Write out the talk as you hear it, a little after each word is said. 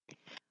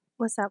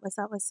What's up? What's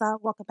up? What's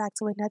up? Welcome back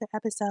to another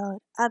episode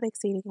of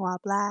Exceeding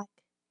While Black.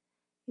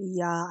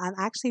 Y'all, I'm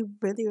actually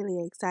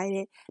really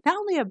excited, not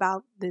only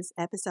about this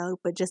episode,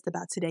 but just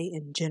about today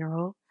in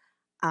general.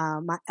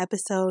 My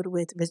episode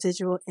with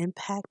Residual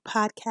Impact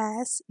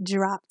Podcast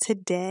dropped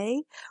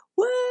today.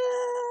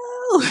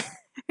 Woo!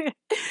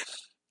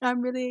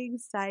 I'm really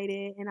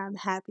excited and I'm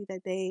happy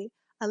that they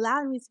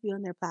allowed me to be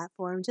on their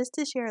platform just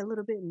to share a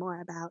little bit more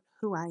about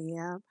who I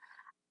am.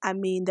 I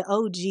mean, the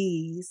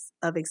OGs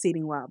of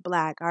Exceeding Wild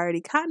Black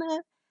already kind of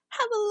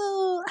have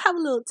a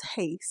little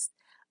taste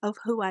of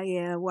who I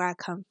am, where I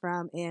come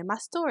from, and my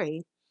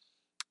story.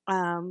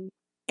 Um,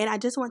 and I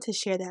just want to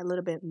share that a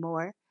little bit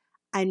more.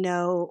 I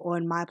know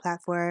on my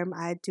platform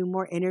I do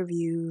more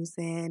interviews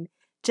and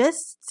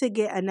just to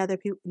get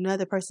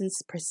another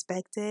person's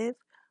perspective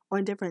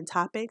on different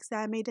topics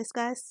that I may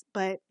discuss,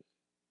 but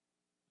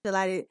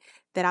delighted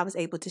that I was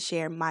able to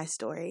share my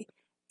story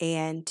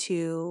and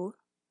to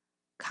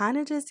kind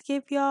of just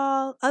give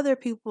y'all other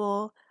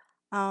people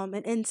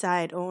an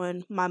insight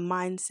on my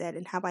mindset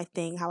and how I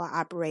think, how I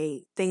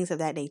operate, things of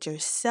that nature.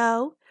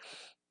 So,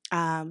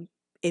 um,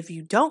 if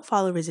you don't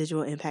follow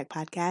Residual Impact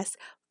Podcast,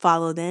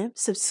 follow them,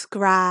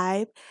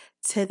 subscribe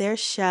to their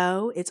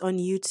show. It's on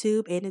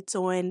YouTube and it's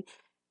on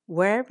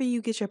wherever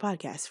you get your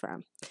podcast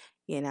from,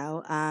 you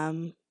know.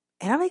 And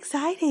I'm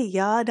excited,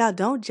 y'all. Now,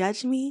 don't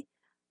judge me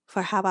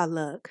for how I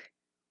look.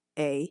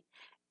 A.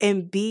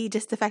 And B,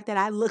 just the fact that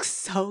I look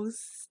so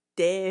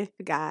stiff,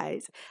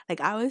 guys.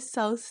 Like, I was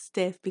so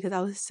stiff because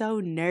I was so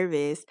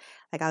nervous.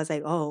 Like, I was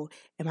like, oh,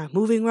 am I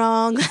moving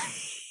wrong?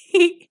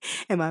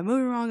 Am I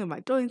moving wrong? Am I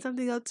doing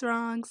something else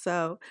wrong?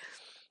 So,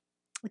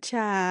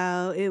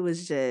 child,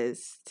 it's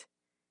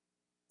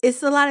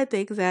a lot of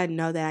things that I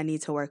know that I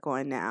need to work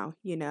on now.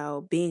 You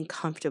know, being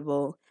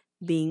comfortable,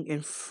 being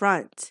in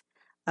front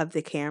of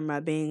the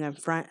camera, being in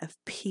front of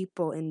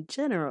people in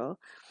general.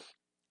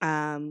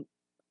 Um,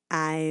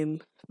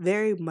 I'm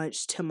very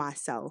much to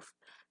myself.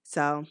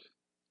 So,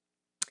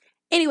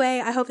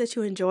 anyway, I hope that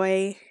you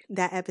enjoy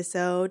that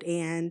episode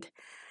and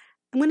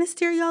I'm going to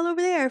steer y'all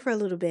over there for a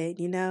little bit.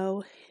 You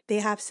know,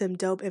 they have some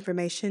dope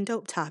information,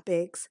 dope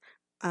topics.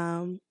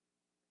 And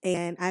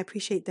I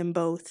appreciate them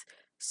both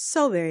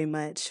so very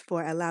much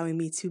for allowing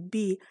me to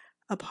be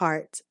a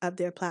part of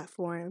their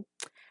platform.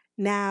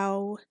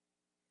 Now,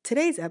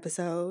 today's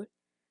episode,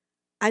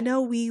 I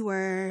know we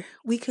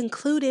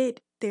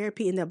concluded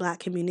therapy in the Black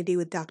community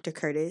with Dr.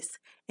 Curtis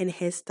and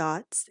his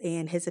thoughts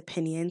and his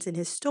opinions and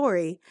his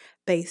story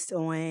based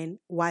on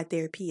why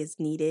therapy is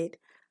needed,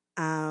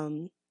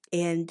 and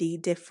the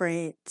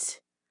different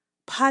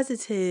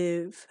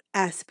positive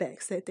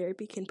aspects that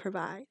therapy can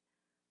provide.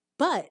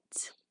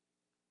 But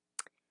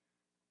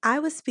I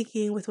was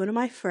speaking with one of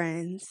my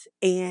friends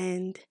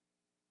and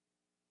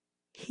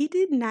he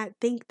did not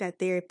think that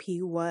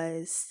therapy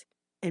was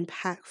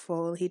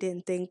impactful. He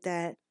didn't think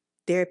that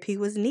therapy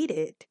was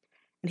needed.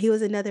 And he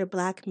was another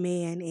Black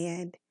man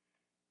and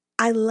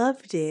I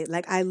loved it.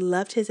 Like I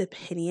loved his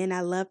opinion. I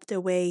loved the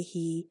way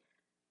he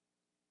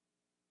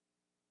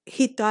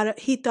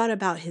thought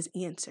about his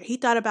answer. He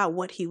thought about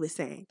what he was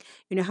saying.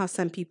 You know how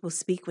some people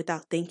speak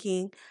without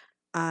thinking?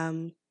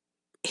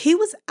 He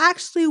was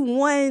actually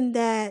one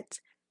that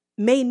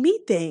made me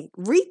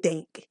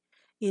rethink,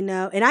 you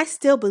know, and I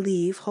still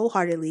believe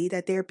wholeheartedly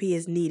that therapy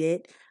is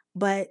needed,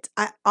 but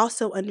I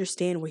also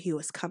understand where he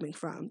was coming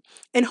from.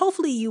 And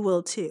hopefully you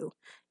will too.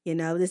 You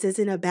know, this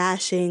isn't a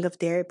bashing of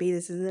therapy.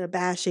 This isn't a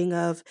bashing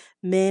of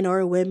men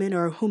or women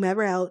or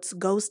whomever else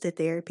goes to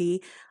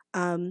therapy.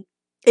 Um,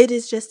 it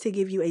is just to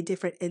give you a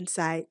different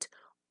insight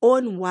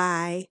on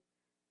why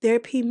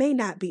therapy may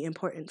not be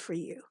important for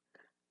you.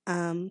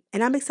 And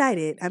I'm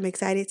excited. I'm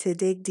excited to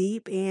dig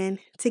deep and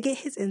to get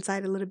his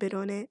insight a little bit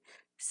on it.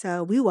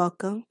 So we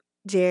welcome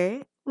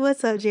Jarrett.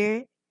 What's up,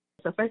 Jarrett?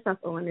 So first off,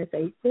 I want to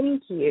say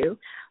thank you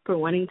for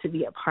wanting to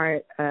be a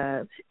part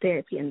of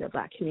therapy in the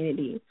Black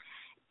community.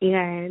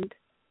 And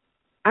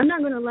I'm not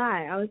going to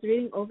lie, I was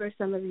reading over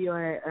some of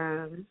your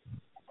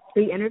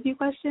the interview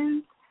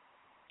questions,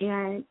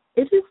 and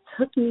it just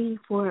took me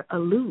for a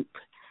loop.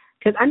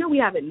 Because I know we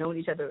haven't known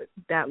each other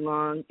that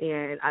long,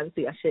 and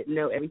obviously I shouldn't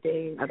know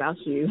everything about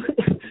you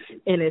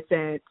in a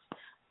sense.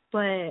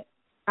 But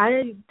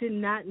I did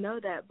not know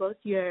that both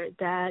your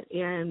dad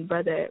and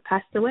brother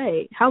passed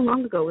away. How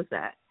long ago was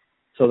that?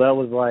 So that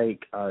was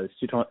like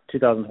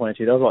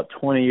 2022. That was about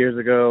 20 years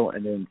ago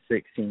and then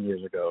 16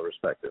 years ago,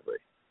 respectively.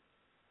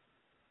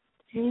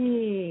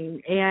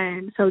 Dang.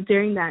 And so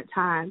during that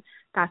time,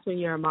 that's when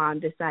your mom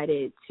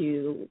decided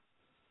to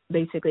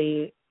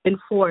basically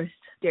enforce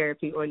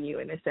therapy on you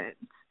in a sense.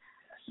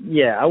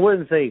 Yeah, I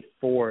wouldn't say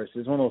force.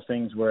 It's one of those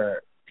things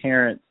where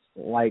parents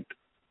likely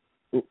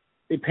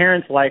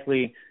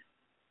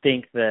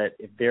think that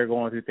if they're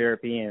going through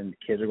therapy and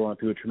kids are going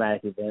through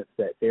traumatic events,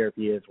 that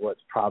therapy is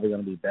what's probably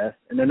going to be best.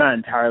 And they're not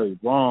entirely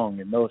wrong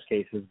in those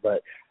cases,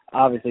 but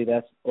obviously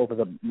that's opens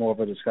up more of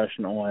a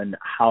discussion on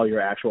how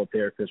your actual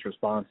therapist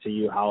responds to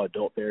you, how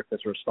adult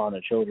therapists respond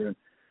to children,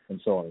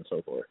 and so on and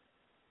so forth.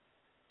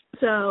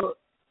 So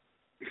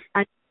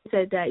I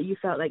said that you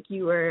felt like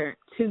you were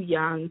too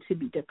young to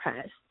be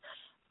depressed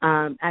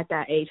at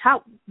that age.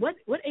 What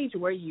age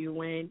were you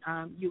when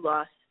you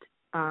lost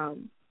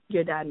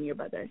your dad and your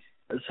brother?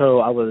 So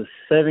I was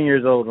 7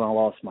 years old when I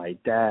lost my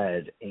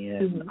dad,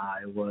 and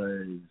I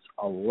was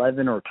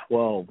 11 or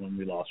 12 when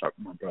we lost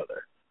my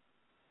brother.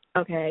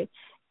 Okay.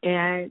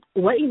 And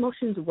what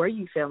emotions were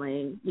you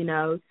feeling,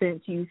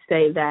 since you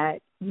say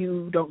that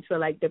you don't feel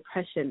like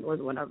depression was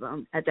one of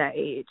them at that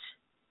age?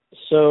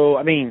 So,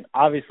 I mean,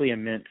 obviously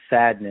immense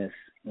sadness,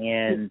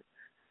 and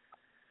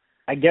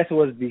I guess it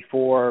was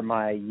before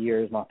my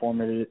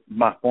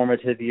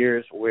formative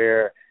years,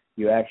 where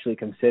you actually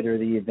consider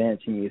the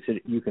events and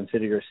you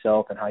consider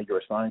yourself and how you're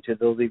responding to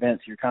those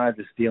events. You're kind of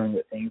just dealing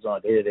with things on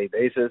a day-to-day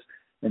basis,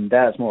 and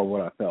that's more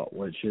what I felt,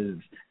 which is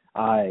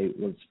I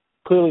was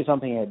clearly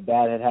something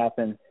bad had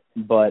happened,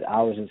 but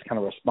I was just kind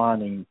of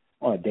responding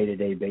on a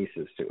day-to-day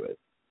basis to it.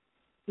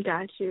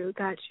 Got you.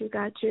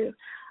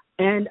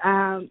 And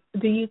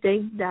do you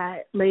think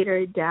that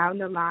later down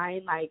the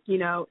line, like,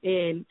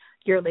 in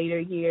your later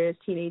years,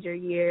 teenager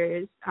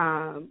years,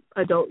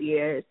 adult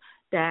years,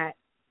 that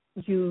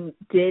you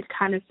did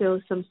kind of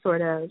feel some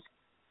sort of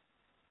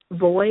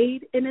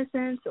void in a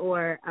sense,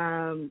 or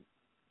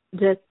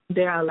just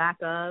there a lack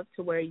of,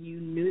 to where you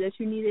knew that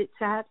you needed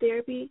to have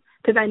therapy?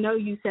 Because I know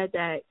you said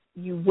that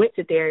you went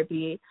to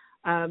therapy,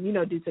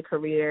 due to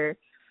career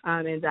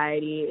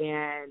anxiety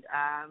and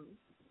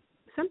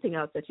something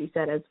else that you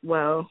said as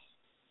well.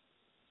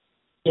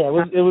 Yeah,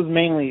 it was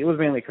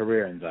mainly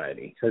career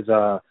anxiety.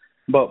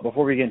 But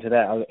before we get into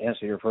that, I'll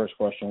answer your first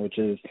question, which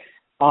is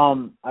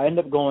I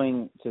ended up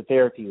going to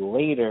therapy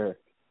later,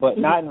 but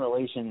not in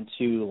relation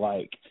to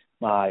like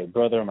my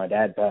brother or my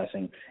dad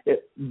passing.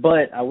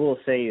 But I will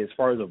say, as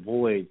far as a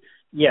void,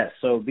 yes.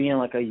 So being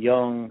like a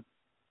young,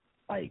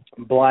 like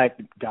black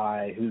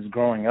guy who's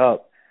growing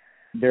up,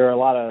 there are a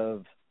lot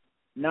of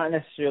not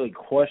necessarily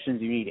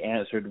questions you need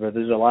answered, but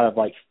there's a lot of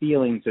like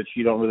feelings that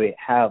you don't really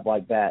have,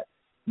 like that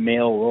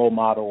male role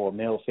model or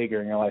male figure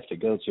in your life to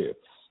go to.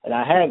 And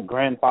I had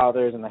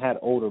grandfathers and I had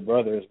older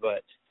brothers,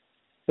 but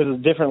there's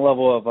a different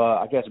level of,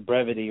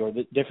 brevity, or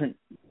the different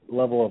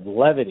level of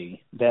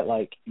levity that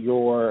like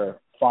your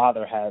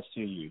father has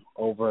to you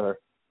over,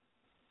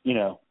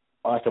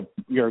 like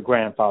your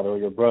grandfather or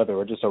your brother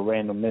or just a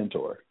random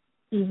mentor.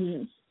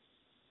 Mm-hmm.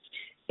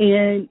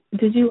 And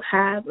did you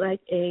have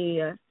like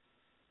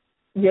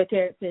your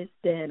therapist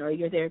then, or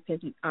your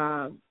therapist, you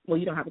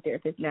don't have a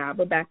therapist now,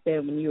 but back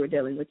then when you were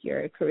dealing with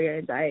your career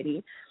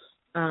anxiety,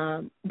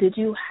 did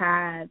you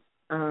have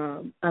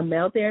a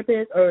male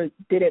therapist, or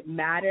did it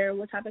matter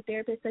what type of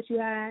therapist that you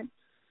had?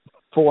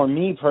 For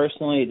me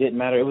personally, it didn't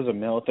matter. It was a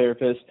male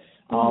therapist.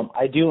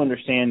 I do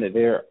understand that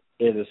there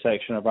is a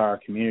section of our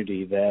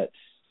community that,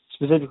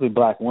 specifically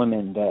black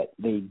women, that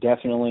they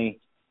definitely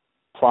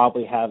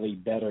probably have a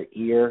better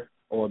ear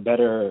or a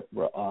better,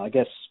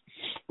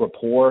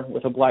 rapport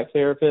with a black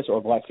therapist or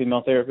a black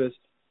female therapist.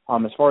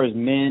 As far as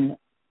men,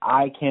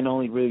 I can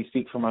only really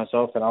speak for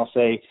myself, and I'll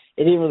say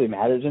it didn't really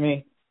matter to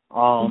me,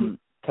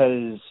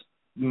 because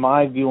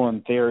my view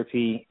on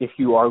therapy, if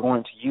you are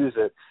going to use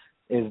it,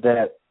 is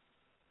that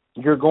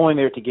you're going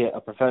there to get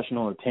a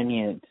professional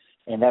opinion,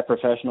 and that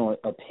professional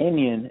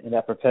opinion and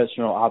that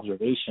professional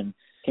observation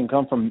can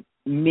come from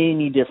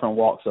many different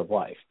walks of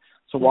life.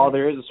 So while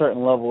there is a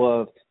certain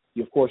level of,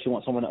 of course, you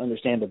want someone to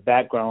understand the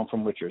background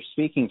from which you're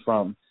speaking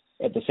from,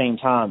 at the same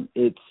time,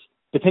 it's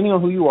depending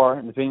on who you are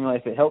and depending on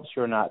if it helps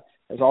you or not,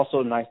 it's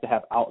also nice to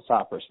have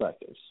outside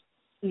perspectives.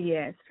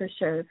 Yes, for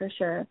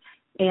sure.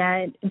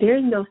 And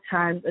during those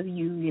times of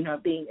you,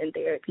 being in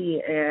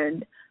therapy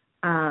and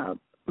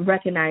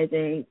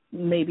recognizing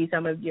maybe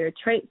some of your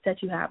traits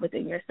that you have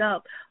within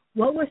yourself,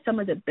 what were some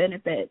of the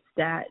benefits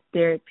that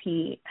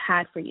therapy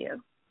had for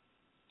you?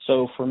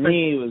 So for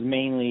me, it was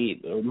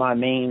mainly, my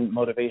main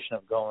motivation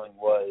of going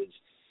was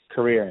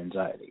career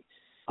anxiety.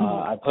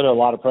 I put a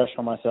lot of pressure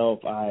on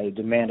myself. I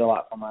demand a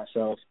lot from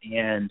myself,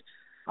 and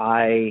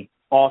I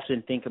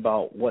often think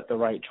about what the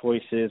right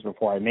choice is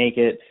before I make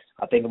it.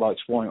 I think about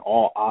exploring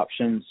all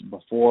options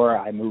before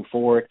I move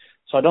forward.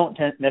 So I don't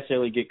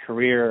necessarily get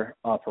career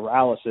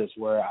paralysis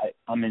where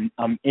I'm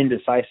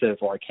indecisive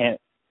or I can't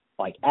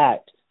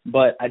act,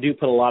 but I do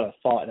put a lot of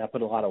thought and I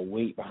put a lot of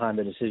weight behind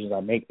the decisions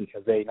I make,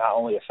 because they not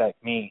only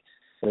affect me,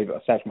 but they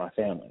affect my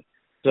family.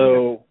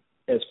 So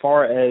as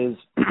far as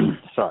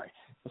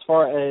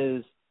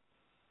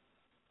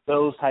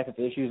those type of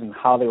issues and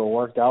how they were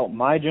worked out,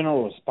 my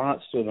general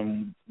response to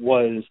them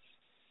was,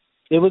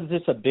 it was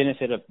just a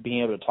benefit of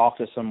being able to talk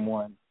to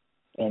someone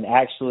and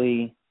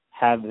actually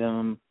have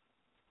them,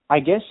 I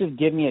guess, just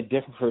give me a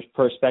different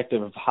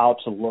perspective of how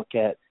to look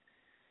at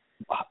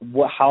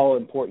how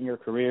important your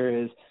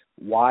career is,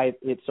 why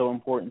it's so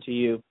important to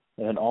you,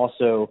 and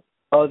also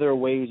other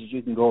ways that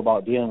you can go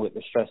about dealing with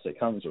the stress that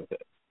comes with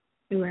it.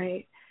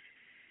 Right.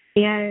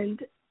 And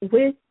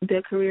with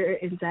the career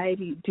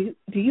anxiety, do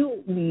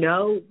you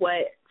know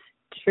what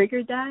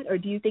triggered that, or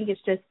do you think it's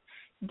just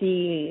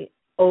the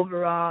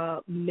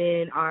overall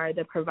men are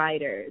the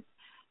providers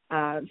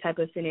type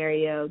of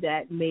scenario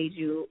that made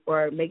you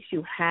or makes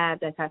you have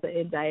that type of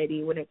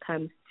anxiety when it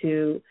comes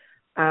to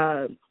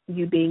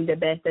you being the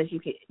best that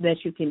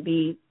you can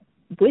be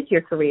with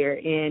your career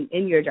and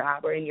in your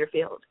job or in your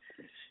field?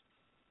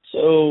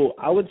 So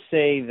I would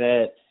say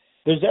that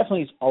there's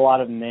definitely a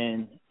lot of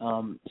men,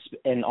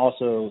 and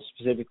also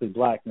specifically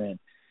Black men,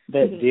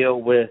 that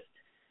deal with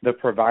the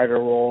provider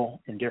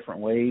role in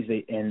different ways,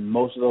 and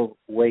most of those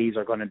ways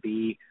are going to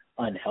be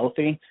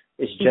unhealthy.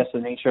 It's just the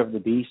nature of the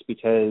beast,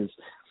 because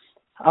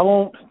I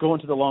won't go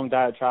into the long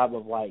diatribe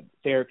of like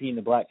therapy in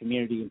the Black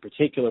community in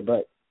particular,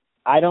 but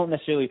I don't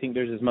necessarily think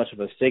there's as much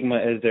of a stigma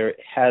as there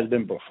has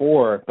been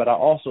before. But I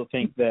also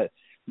think that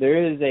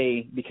there is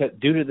because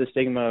due to the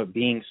stigma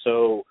being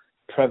so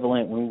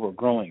prevalent when we were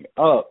growing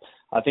up,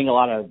 I think a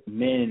lot of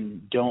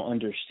men don't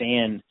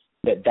understand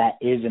that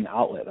is an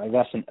outlet. Like,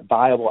 that's a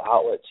viable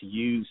outlet to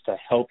use to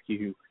help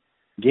you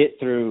get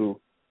through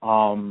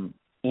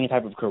any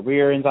type of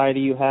career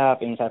anxiety you have,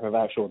 any type of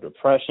actual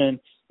depression,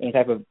 any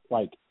type of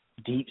like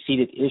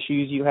deep-seated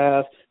issues you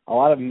have. A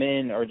lot of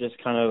men are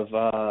just kind of,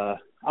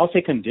 I would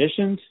say,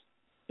 conditioned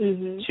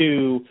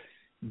to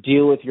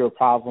deal with your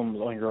problems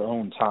on your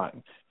own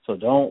time. So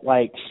don't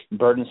like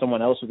burden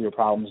someone else with your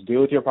problems.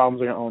 Deal with your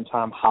problems on your own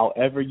time,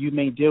 however you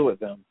may deal with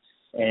them,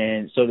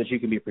 and so that you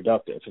can be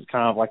productive. It's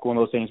kind of like one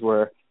of those things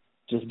where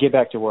just get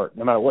back to work.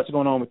 No matter what's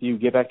going on with you,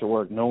 get back to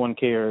work. No one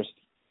cares.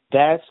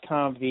 That's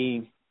kind of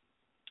the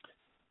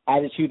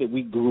attitude that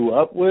we grew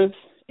up with.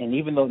 And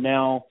even though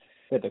now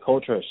that the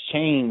culture has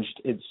changed,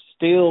 it's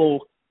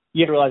still,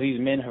 you have to realize these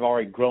men have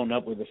already grown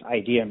up with this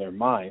idea in their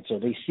mind. So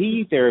they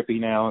see therapy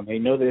now and they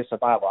know that it's a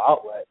viable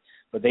outlet,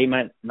 but they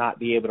might not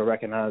be able to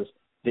recognize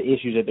the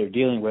issues that they're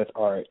dealing with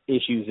are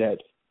issues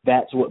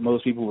that's what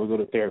most people will go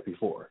to therapy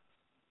for.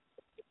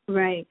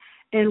 Right.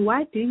 And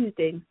why do you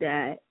think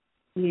that,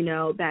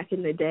 back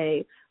in the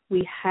day,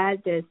 we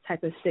had this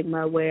type of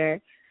stigma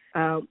where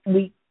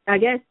I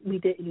guess we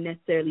didn't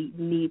necessarily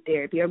need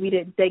therapy, or we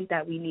didn't think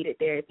that we needed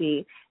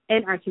therapy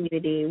in our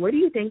community? Where do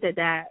you think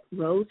that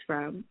rose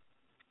from?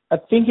 I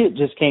think it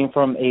just came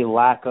from a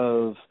lack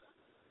of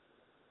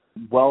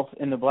wealth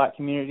in the Black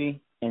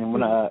community. And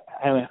when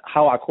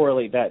how I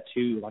correlate that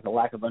to like a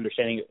lack of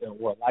understanding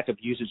or lack of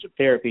usage of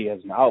therapy as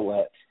an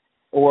outlet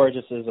or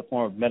just as a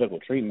form of medical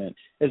treatment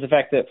is the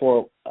fact that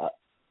for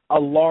a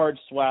large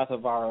swath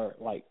of our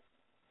like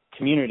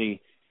community,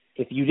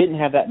 if you didn't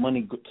have that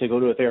money to go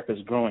to a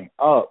therapist growing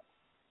up,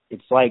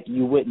 it's like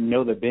you wouldn't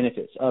know the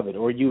benefits of it,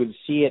 or you would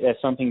see it as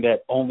something that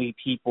only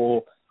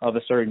people of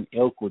a certain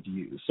ilk would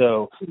use.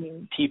 So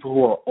people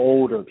who are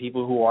older,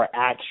 people who are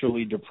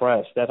actually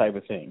depressed, that type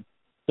of thing.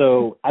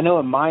 So I know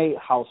in my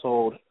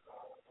household,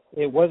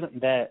 it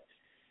wasn't that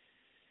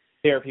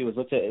therapy was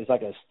looked at as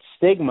like a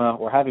stigma,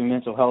 or having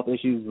mental health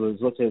issues was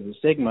looked at as a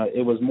stigma.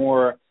 It was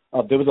more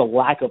of, there was a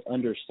lack of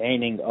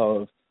understanding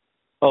of,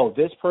 oh,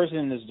 this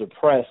person is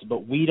depressed,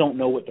 but we don't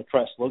know what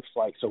depressed looks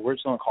like, so we're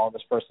just going to call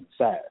this person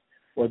sad,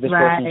 or this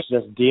person's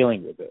just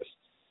dealing with this.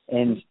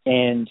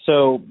 And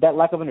so that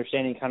lack of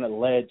understanding kind of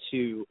led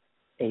to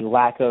a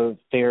lack of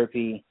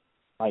therapy,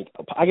 like,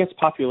 I guess,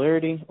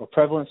 popularity or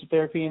prevalence of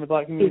therapy in the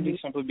Black community,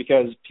 simply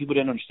because people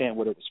didn't understand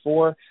what it was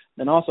for.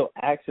 And also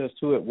access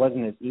to it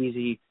wasn't as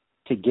easy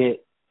to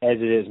get as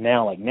it is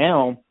now. Like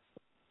now,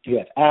 you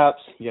have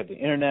apps, you have the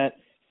internet,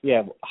 you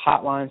have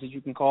hotlines that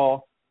you can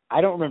call.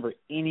 I don't remember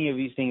any of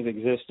these things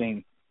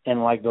existing in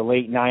like the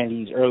late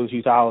 90s, early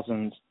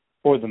 2000s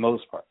for the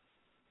most part.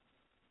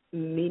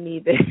 Me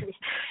neither.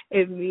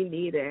 Me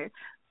neither.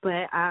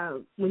 But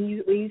when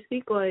you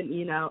speak on,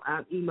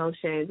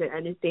 emotions and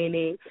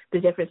understanding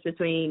the difference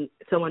between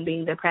someone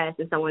being depressed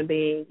and someone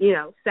being,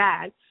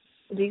 sad,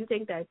 do you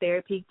think that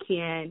therapy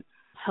can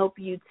help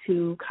you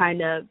to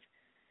kind of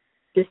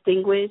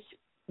distinguish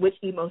which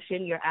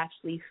emotion you're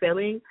actually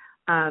feeling?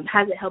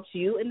 Has it helped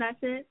you in that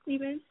sense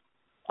even?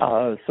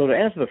 So to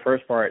answer the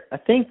first part, I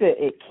think that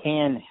it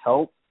can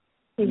help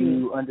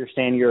you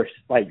understand your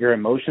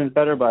emotions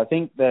better, but I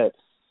think that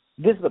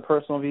this is a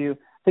personal view.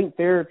 I think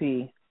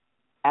therapy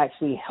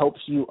actually helps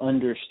you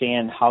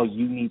understand how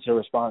you need to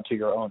respond to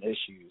your own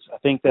issues. I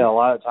think that a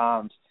lot of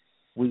times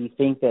we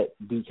think that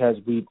because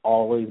we've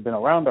always been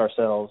around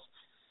ourselves,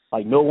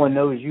 like no one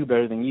knows you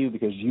better than you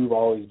because you've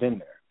always been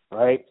there,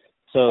 right?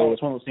 So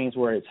it's one of those things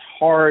where it's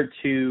hard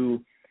to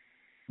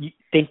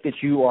think that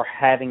you are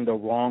having the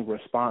wrong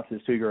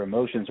responses to your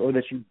emotions, or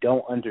that you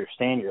don't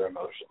understand your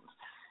emotions.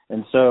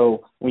 And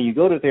so when you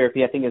go to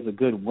therapy, I think it's a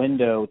good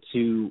window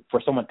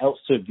for someone else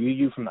to view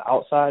you from the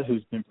outside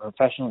who's been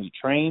professionally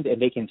trained,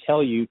 and they can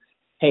tell you,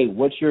 hey,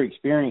 what you're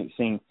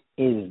experiencing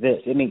is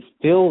this. It may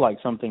feel like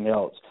something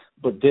else,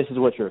 but this is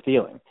what you're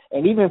feeling.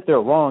 And even if they're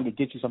wrong, it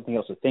gives you something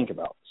else to think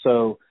about.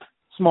 So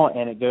small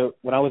anecdote,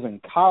 when I was in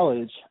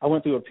college, I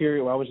went through a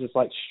period where I was just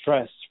like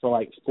stressed for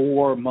like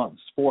 4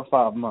 or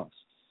 5 months.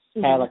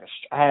 I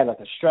had like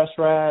a stress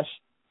rash.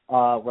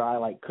 Where I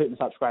like couldn't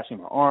stop scratching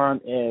my arm.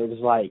 And it was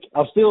like I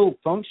was still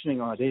functioning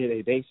on a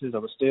day-to-day basis. I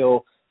was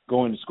still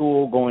going to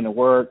school, going to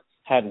work,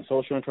 having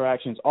social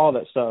interactions, all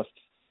that stuff.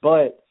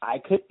 But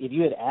if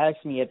you had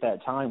asked me at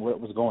that time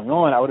what was going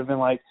on, I would have been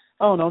like,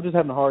 oh, no, I'm just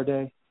having a hard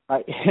day.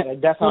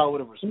 That's how I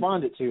would have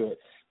responded to it.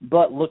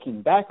 But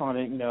looking back on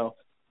it,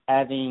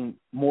 having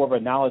more of a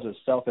knowledge of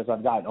self as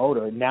I've gotten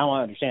older, now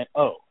I understand,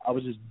 I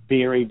was just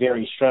very,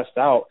 very stressed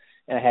out,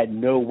 and I had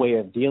no way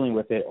of dealing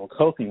with it or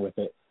coping with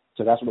it.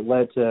 So that's what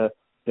led to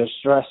the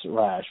stress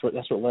rash.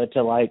 That's what led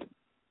to, like,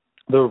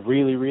 the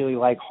really, really,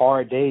 like,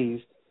 hard days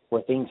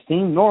where things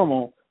seemed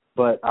normal,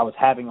 but I was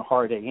having a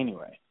hard day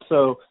anyway.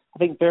 So I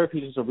think therapy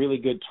is a really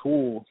good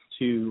tool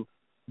to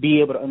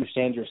be able to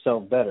understand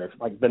yourself better.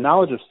 Like, the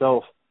knowledge of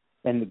self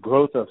and the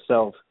growth of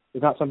self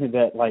is not something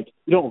that, like,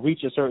 you don't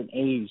reach a certain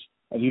age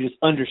and you just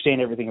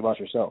understand everything about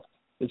yourself.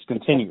 It's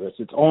continuous.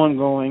 It's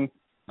ongoing,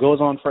 goes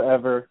on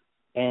forever,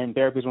 and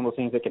therapy is one of those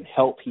things that can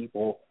help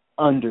people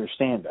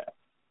understand that.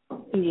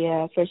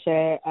 Yeah, for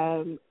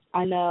sure.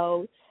 I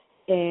know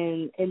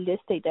in this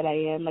state that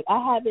I am, like,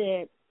 I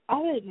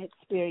haven't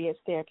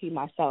experienced therapy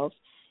myself.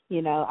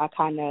 I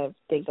kind of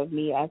think of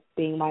me as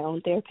being my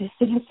own therapist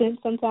in a sense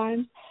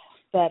sometimes.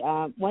 But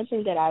one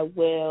thing that I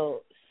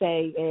will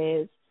say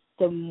is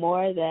the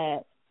more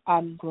that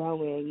I'm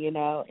growing,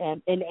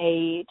 and in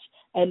age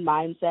and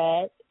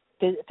mindset,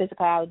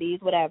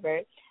 physicalities,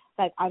 whatever,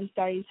 like, I'm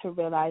starting to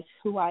realize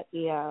who I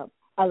am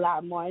a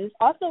lot more. And it's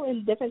also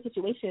in different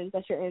situations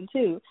that you're in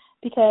too,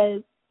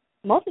 because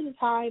most of the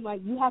time,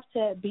 like, you have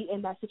to be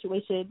in that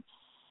situation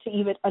to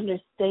even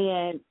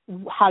understand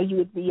how you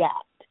would react.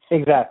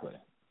 Exactly.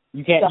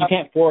 You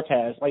can't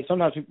forecast. Like,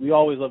 sometimes we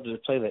always love to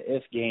play the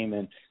if game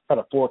and try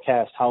to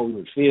forecast how we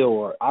would feel,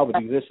 or I would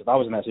do this if I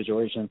was in that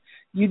situation.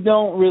 You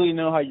don't really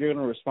know how you're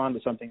going to respond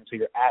to something until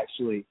you're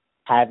actually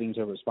having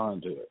to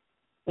respond to it.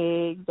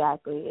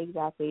 Exactly.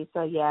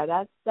 So yeah,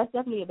 that's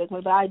definitely a big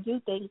one. But I do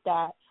think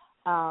that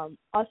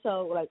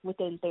also, like,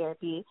 within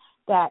therapy,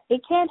 that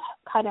it can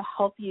kind of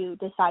help you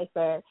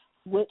decipher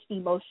which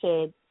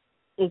emotion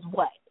is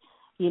what,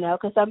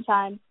 because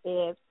sometimes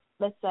if,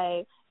 let's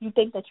say, you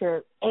think that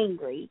you're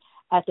angry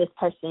at this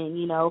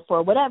person,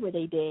 for whatever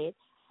they did,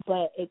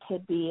 but it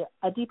could be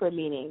a deeper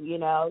meaning,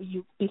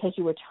 because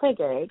you were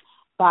triggered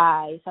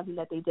by something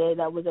that they did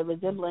that was a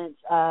resemblance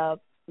of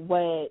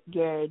what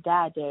your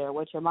dad did or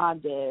what your mom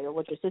did or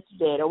what your sister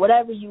did or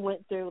whatever you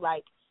went through,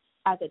 like,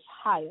 as a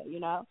child,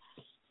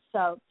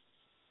 So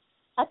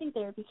I think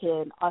therapy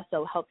can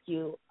also help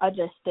you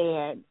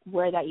understand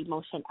where that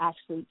emotion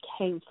actually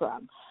came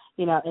from,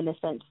 in a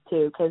sense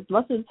too, because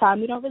most of the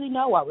time we don't really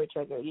know why we're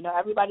triggered.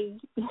 Everybody,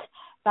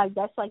 like,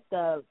 that's like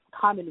the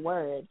common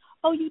word.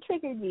 Oh, you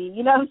triggered me,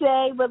 you know what I'm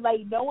saying? But,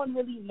 like, no one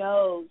really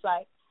knows,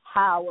 like,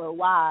 how or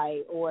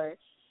why, or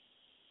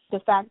the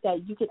fact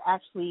that you could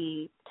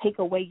actually take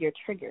away your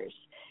triggers,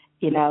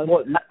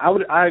 Well,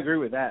 I agree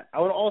with that.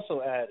 I would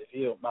also add, if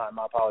you don't mind,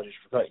 my apologies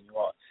for cutting you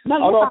off. No,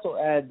 I would also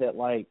add that,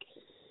 like,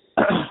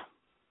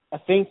 I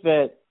think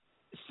that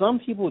some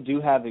people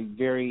do have a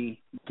very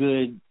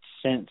good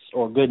sense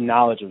or good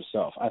knowledge of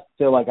self. I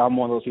feel like I'm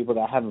one of those people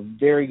that have a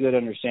very good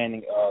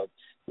understanding of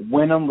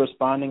when I'm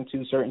responding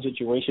to certain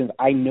situations,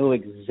 I know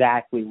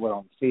exactly what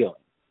I'm feeling.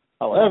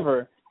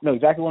 However, I know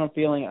exactly what I'm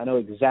feeling. I know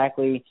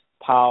exactly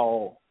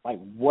how, like,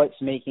 what's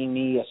making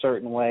me a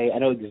certain way. I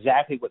know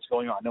exactly what's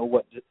going on. I know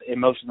what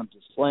emotion I'm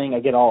displaying. I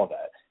get all of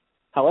that.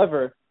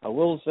 However, I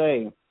will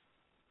say,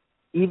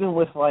 even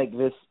with, like,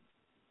 this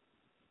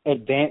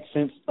advanced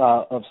sense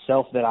of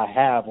self that I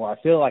have, or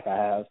I feel like I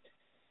have,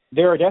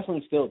 there are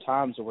definitely still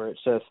times where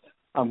it's just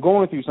I'm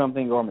going through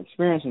something or I'm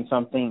experiencing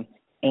something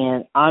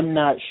and I'm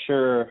not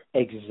sure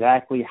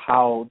exactly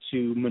how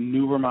to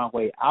maneuver my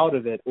way out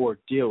of it or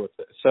deal with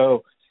it.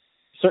 So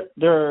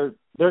there are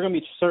going to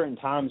be certain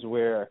times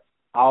where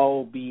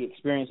I'll be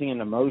experiencing an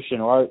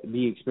emotion or I'll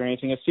be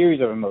experiencing a series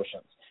of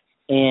emotions,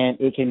 and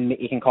it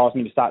can cause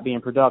me to stop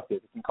being productive.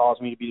 It can cause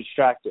me to be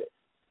distracted.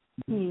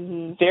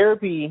 Mm-hmm.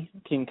 Therapy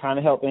can kind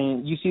of help,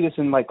 and you see this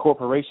in, like,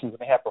 corporations when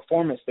they have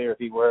performance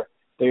therapy where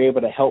they're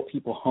able to help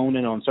people hone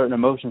in on certain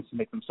emotions to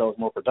make themselves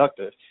more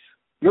productive.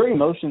 Your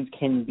emotions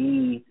can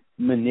be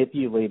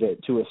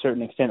manipulated to a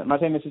certain extent. I'm not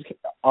saying this is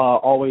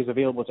always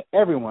available to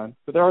everyone,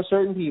 but there are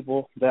certain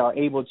people that are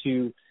able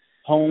to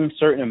hone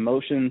certain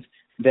emotions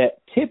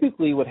that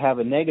typically would have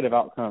a negative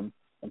outcome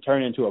and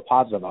turn into a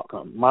positive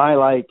outcome.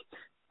 I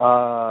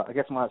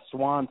guess my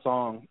swan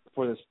song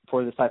for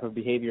this type of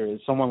behavior is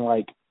someone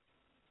like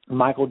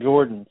Michael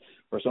Jordan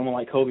or someone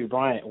like Kobe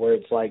Bryant, where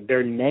it's like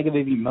their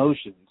negative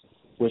emotions,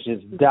 which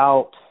is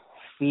doubt,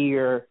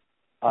 fear,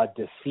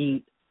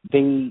 defeat,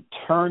 they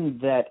turn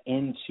that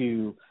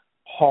into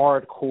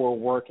hardcore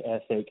work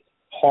ethic,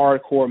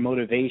 hardcore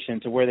motivation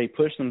to where they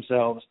push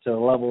themselves to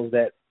levels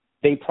that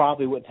they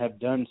probably wouldn't have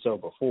done so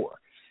before.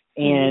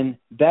 And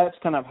that's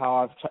kind of how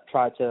I've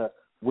tried to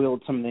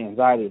wield some of the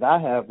anxiety that I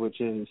have, which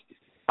is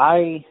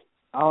I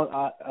don't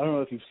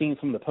know if you've seen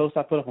some of the posts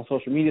I put up on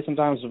social media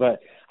sometimes,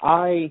 but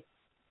I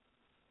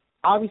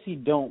obviously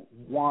don't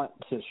want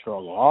to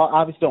struggle. I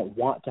obviously don't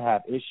want to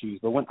have issues.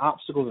 But when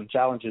obstacles and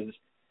challenges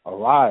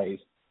arise,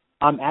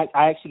 I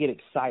actually get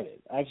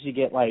excited. I actually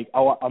get like,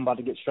 oh, I'm about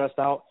to get stressed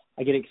out.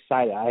 I get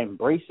excited. I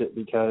embrace it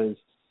because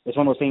it's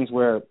one of those things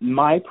where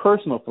my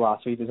personal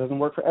philosophy, this doesn't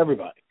work for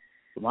everybody,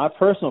 but my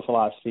personal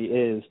philosophy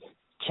is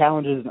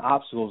challenges and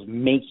obstacles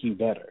make you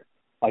better.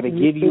 Like, they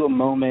give you a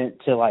moment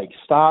to, like,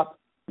 stop,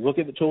 look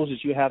at the tools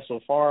that you have so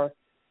far,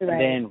 and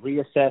then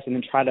reassess and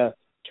then try to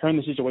turn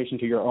the situation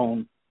to your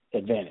own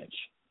advantage.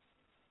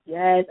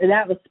 Yes, and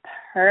that was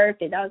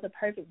perfect. That was a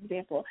perfect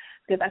example,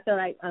 because I feel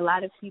like a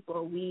lot of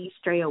people, we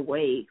stray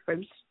away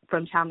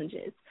from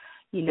challenges,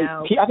 you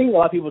know. I think a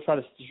lot of people try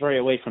to stray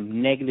away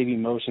from negative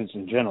emotions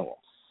in general,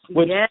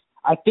 which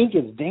I think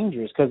is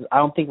dangerous, because I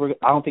don't think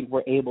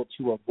we're able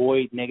to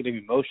avoid negative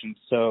emotions.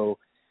 So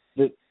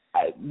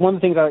one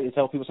of the things I like to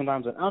tell people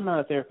sometimes is I'm not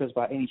a therapist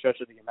by any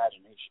stretch of the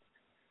imagination,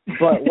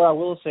 but what I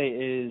will say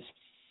is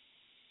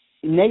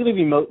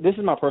this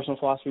is my personal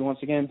philosophy once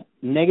again,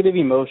 negative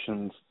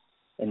emotions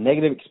and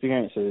negative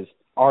experiences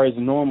are as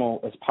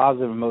normal as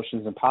positive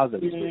emotions and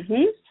positive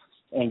experiences.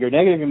 And your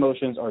negative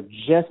emotions are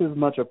just as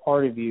much a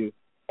part of you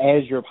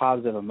as your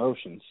positive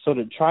emotions. So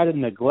to try to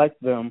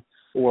neglect them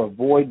or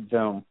avoid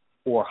them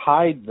or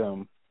hide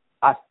them,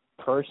 I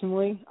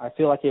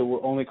feel like it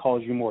will only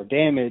cause you more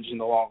damage in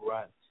the long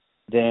run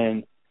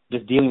than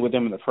just dealing with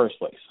them in the first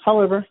place.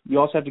 However, you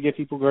also have to give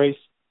people grace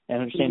and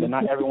understand that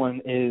not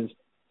everyone is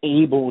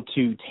able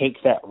to take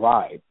that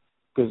ride,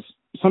 because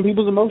some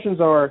people's emotions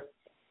are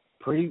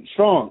pretty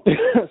strong.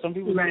 Some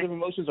people's negative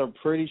emotions are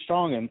pretty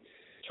strong, and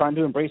trying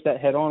to embrace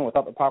that head on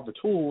without the proper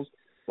tools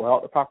or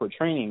without the proper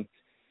training,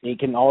 it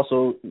can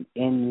also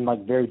end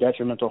like very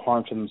detrimental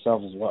harm to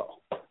themselves as well.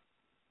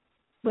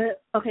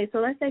 But okay, so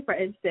let's say, for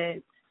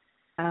instance,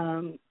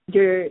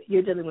 you're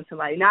dealing with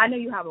somebody. Now I know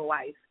you have a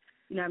wife,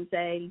 you know what I'm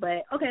saying?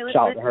 But okay,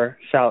 shout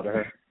out to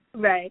her.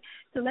 Right.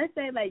 So let's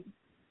say, like,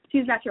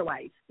 she's not your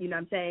wife, you know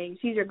what I'm saying?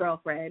 She's your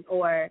girlfriend,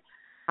 or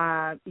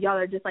y'all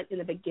are just like in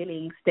the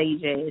beginning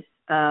stages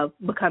of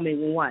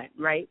becoming one,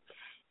 right?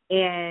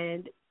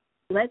 And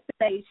let's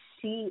say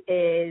she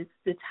is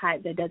the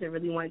type that doesn't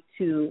really want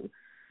to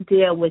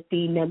deal with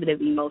the negative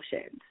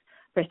emotions,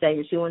 per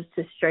se. She wants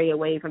to stray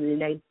away from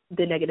the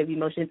negative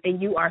emotions,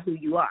 and you are who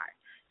you are.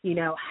 You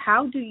know,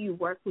 how do you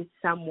work with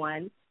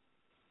someone,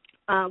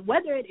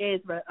 whether it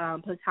is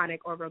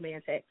platonic or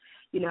romantic,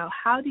 you know,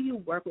 how do you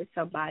work with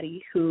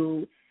somebody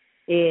who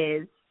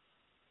is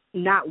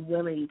not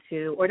willing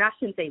to, or not,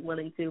 shouldn't say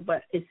willing to,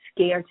 but is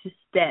scared to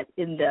step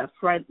in the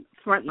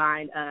front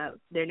line of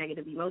their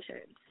negative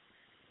emotions?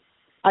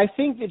 I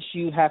think that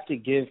you have to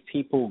give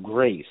people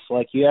grace.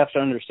 Like, you have to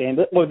understand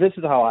that, well, this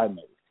is how I move.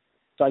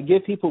 So I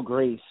give people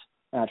grace,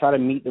 and I try to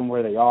meet them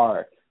where they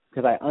are,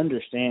 because I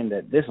understand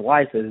that this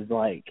life is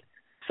like,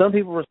 some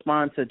people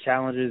respond to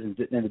challenges and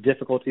the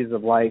difficulties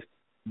of life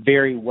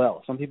very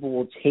well. Some people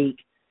will take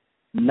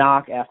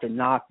knock after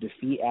knock,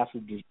 defeat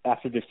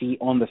after defeat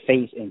on the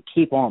face and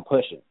keep on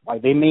pushing.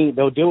 Like,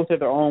 they'll deal with it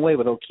their own way,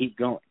 but they'll keep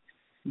going.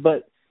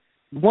 But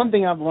one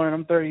thing I've learned,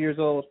 I'm 30 years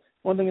old,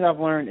 one thing that I've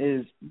learned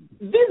is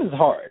this is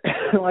hard.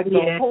 Like,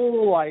 the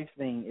whole life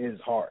thing is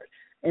hard.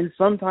 And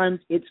sometimes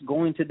it's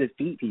going to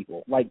defeat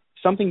people. Like,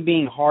 something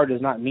being hard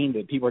does not mean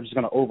that people are just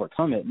going to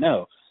overcome it.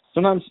 No.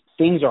 Sometimes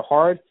things are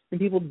hard and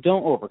people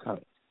don't overcome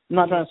it. I'm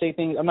not trying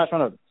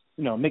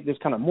to make this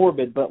kind of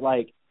morbid, but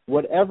like,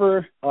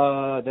 whatever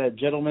that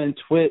gentleman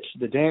Twitch,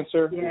 the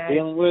dancer, was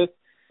dealing with,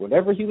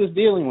 whatever he was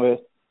dealing with,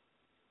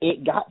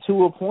 it got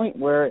to a point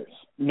where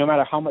no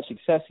matter how much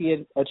success he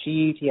had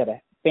achieved, he had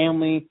a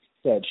family,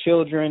 he had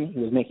children, he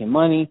was making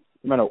money,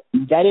 that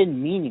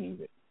didn't mean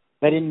anything.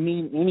 That didn't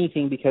mean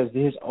anything because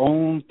his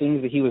own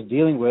things that he was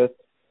dealing with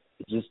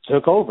just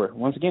took over.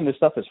 Once again, this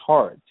stuff is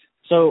hard.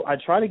 So I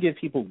try to give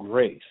people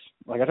grace.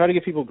 Like, I try to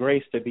give people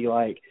grace to be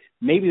like,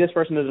 maybe this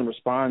person doesn't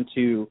respond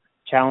to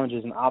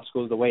challenges and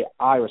obstacles the way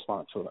I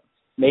respond to them.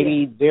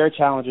 Maybe their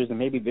challenges and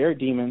maybe their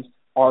demons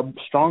are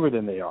stronger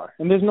than they are.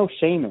 And there's no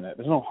shame in that.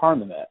 There's no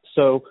harm in that.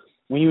 So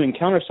when you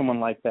encounter someone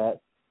like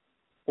that,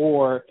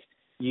 or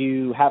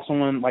you have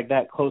someone like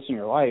that close in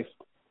your life,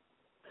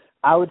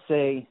 I would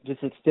say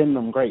just extend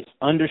them grace.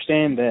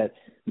 Understand that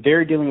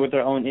they're dealing with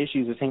their own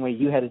issues the same way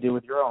you had to deal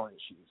with your own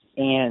issues.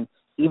 And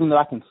even though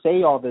I can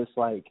say all this,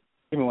 like,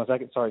 give me 1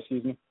 second, sorry,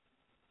 excuse me.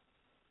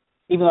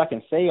 Even though I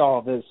can say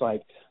all this,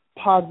 like,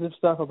 positive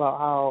stuff about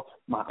how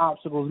my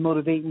obstacles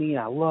motivate me and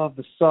I love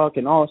the suck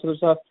and all this other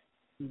stuff,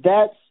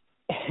 that's,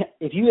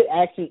 if you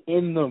had asked me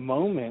in the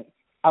moment,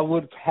 I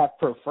would have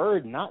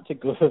preferred not to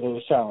go through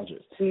those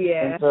challenges.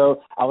 Yeah. And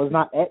so I was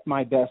not at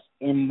my best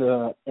in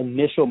the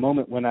initial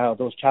moment when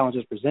those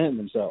challenges presented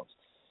themselves.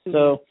 Mm-hmm.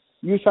 So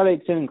you try to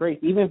extend grace.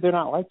 Even if they're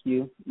not like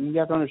you, you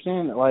have to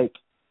understand that, like,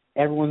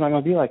 everyone's not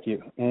going to be like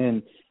you.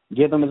 And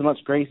give them as much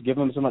grace, give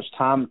them as much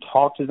time,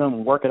 talk to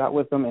them, work it out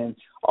with them. And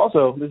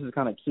also, this is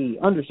kind of key,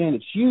 understand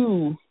that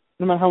you,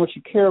 no matter how much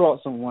you care about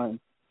someone,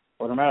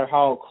 or no matter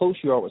how close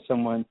you are with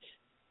someone,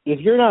 if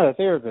you're not a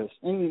therapist,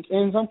 and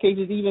in some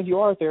cases, even if you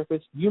are a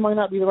therapist, you might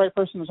not be the right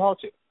person to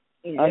talk to.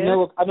 Yeah.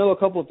 I know a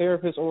couple of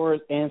therapists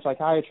and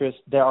psychiatrists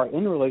that are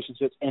in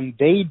relationships, and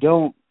they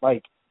don't,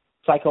 like,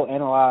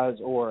 psychoanalyze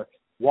or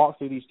walk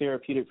through these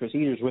therapeutic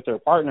procedures with their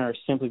partner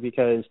simply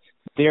because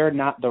they're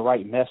not the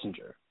right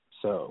messenger.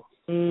 So,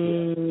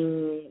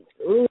 Ooh,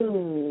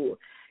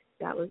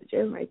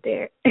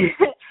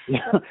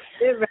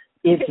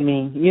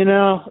 me, you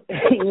know,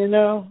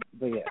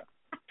 but yeah.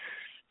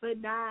 But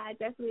nah, I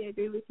definitely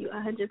agree with you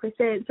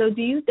 100%. So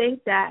do you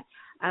think that,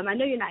 I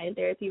know you're not in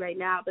therapy right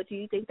now, but do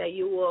you think that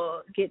you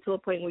will get to a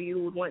point where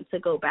you would want to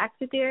go back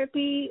to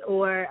therapy,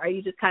 or are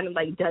you just kind of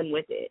like done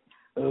with it?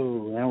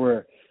 Oh, now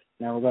we're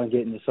going to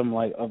get into some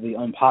like of the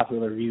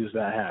unpopular views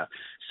that I have.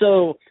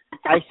 So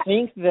I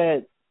think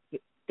that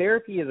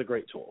therapy is a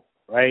great tool,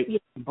 right? Yeah.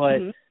 But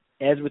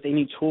as with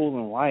any tool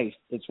in life,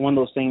 it's one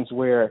of those things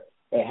where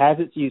it has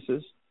its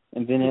uses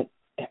and then it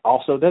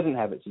also doesn't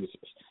have its uses.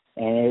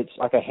 And it's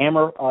like a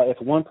hammer.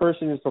 If one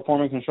person is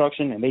performing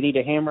construction and they need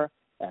a hammer,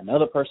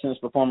 another person is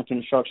performing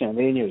construction and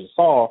they need a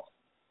saw,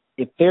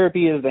 if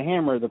therapy is the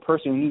hammer, the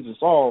person who needs a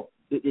saw,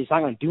 it's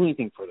not going to do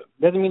anything for them.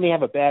 Doesn't mean they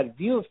have a bad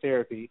view of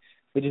therapy.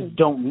 They just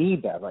don't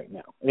need that right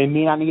now. They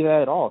may not need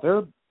that at all. There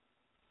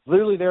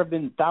have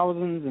been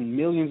thousands and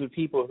millions of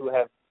people who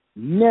have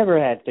never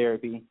had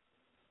therapy,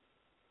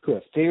 who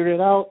have figured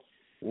it out,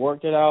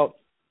 worked it out,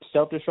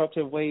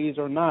 self-destructive ways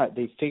or not.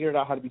 They figured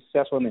out how to be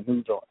successful and they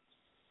moved on.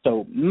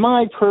 So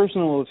my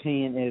personal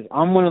opinion is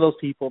I'm one of those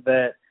people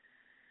that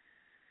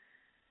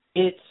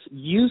it's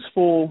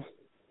useful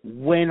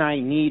when I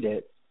need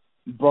it,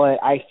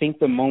 but I think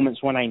the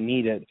moments when I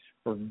need it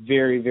are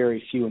very,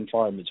 very few and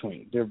far in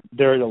between.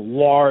 There are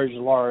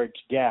large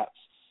gaps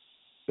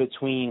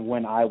between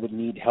when I would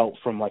need help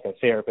from like a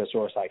therapist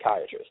or a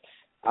psychiatrist.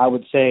 I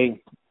would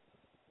say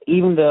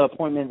even the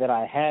appointment that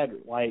I had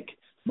like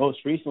most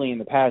recently in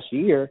the past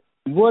year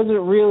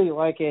wasn't really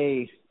like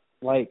a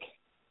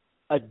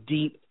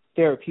deep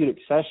therapeutic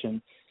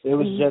session. It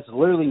was just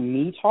literally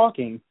me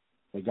talking,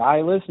 the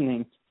guy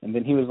listening, and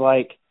then he was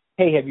like,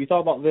 hey, have you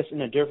thought about this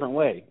in a different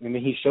way? And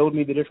then he showed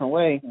me the different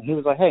way, and he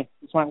was like, hey,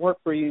 this might work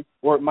for you,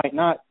 or it might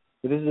not,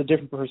 but this is a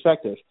different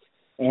perspective.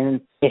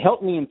 And it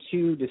helped me in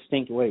two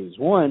distinct ways.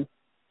 One,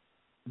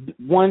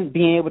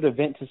 being able to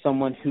vent to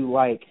someone who,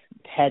 like,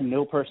 had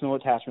no personal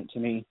attachment to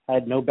me,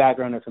 had no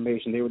background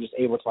information. They were just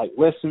able to, like,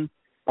 listen.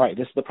 All right,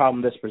 this is the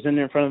problem that's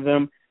presented in front of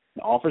them,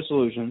 and offer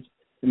solutions.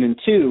 And then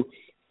two,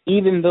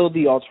 even though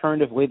the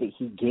alternative way that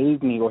he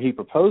gave me or he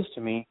proposed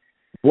to me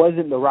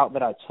wasn't the route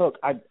that I took,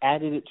 I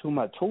added it to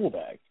my tool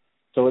bag.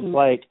 So it's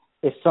like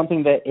it's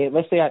something that,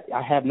 let's say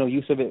I have no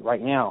use of it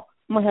right now.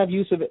 I'm going to have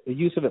use of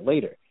it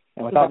later.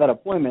 And without that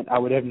appointment, I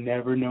would have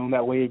never known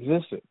that way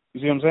existed.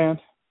 You see what I'm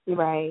saying?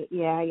 Right.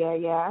 Yeah.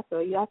 I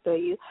feel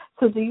you.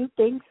 So do you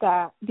think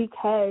that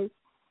because,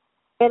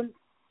 and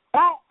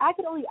I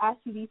can only ask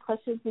you these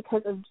questions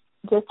because of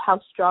just how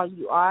strong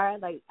you are,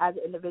 like, as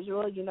an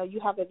individual. You know, you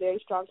have a very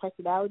strong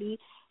personality,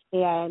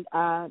 and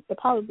it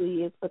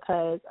probably is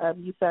because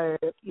you serve,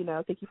 you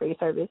know, thank you for your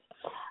service.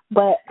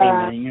 But, hey,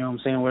 man, you know what I'm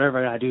saying?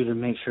 Whatever I do to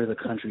make sure the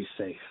country's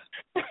safe.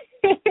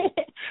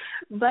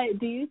 But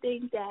do you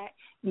think that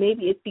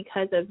maybe it's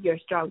because of your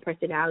strong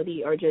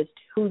personality or just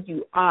who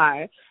you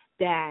are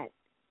that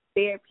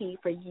therapy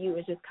for you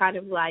is just kind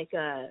of like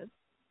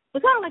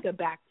it's kind of like a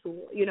back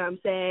tool, you know what I'm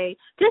saying?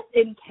 Just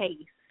in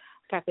case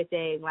type of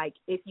thing, like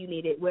if you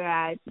need it.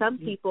 Whereas some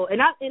people,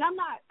 and I'm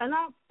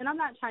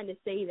not trying to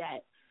say that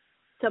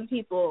some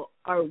people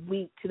are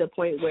weak to the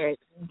point where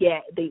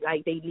they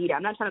need it.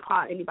 I'm not trying to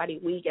call anybody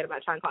weak, and I'm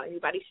not trying to call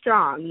anybody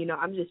strong. You know,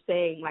 I'm just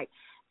saying, like,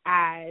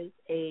 as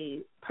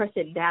a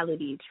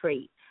personality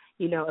trait,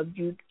 you know, of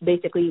you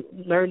basically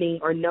learning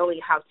or knowing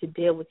how to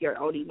deal with your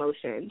own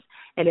emotions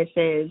in a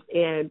sense,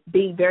 and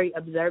being very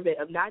observant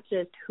of not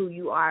just who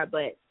you are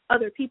but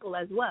other people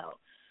as well.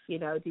 You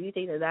know, do you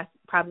think that that's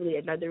probably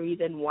another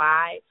reason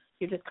why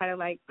you're just kind of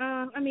like,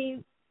 I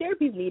mean,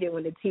 therapy's needed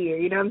when it's here,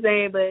 you know what I'm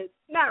saying, but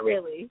not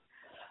really.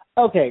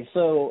 Okay,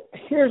 so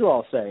here's what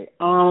I'll say.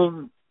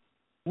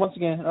 Once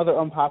again, another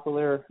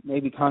unpopular,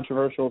 maybe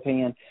controversial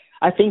opinion.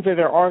 I think that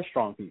there are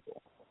strong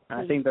people.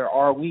 I think there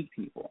are weak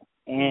people.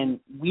 And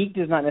weak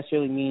does not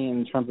necessarily mean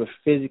in terms of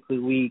physically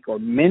weak or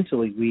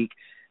mentally weak,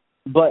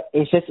 but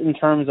it's just in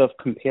terms of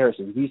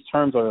comparison. These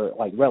terms are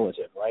like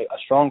relative, right? A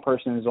strong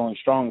person is only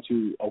strong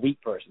to a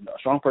weak person. A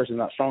strong person is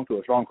not strong to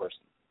a strong person.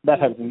 That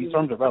type of thing. These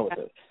terms are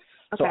relative.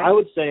 Okay. So I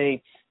would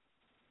say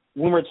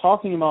when we're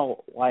talking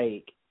about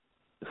like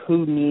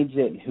who needs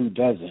it and who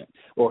doesn't,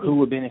 or who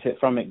would benefit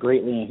from it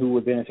greatly and who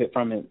would benefit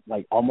from it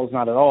like almost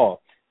not at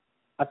all,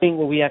 I think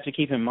what we have to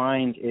keep in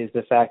mind is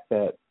the fact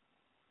that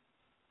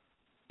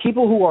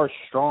people who are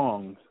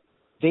strong,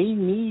 they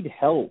need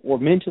help, or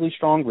mentally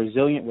strong,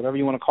 resilient, whatever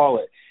you want to call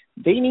it.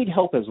 They need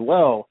help as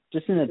well,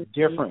 just in a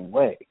different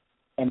way.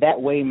 And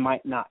that way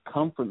might not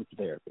come from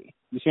therapy.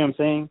 You see what I'm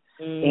saying?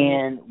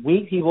 And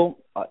weak people,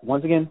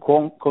 once again,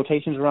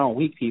 quotations around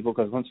weak people,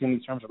 because once again,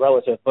 these terms are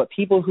relative, but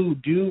people who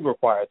do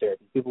require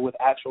therapy, people with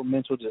actual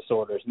mental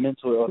disorders,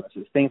 mental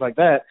illnesses, things like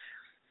that,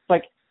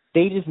 like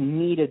they just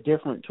need a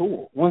different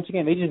tool. Once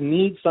again, they just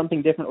need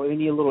something different, or they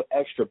need a little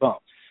extra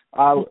bump.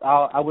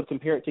 I would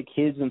compare it to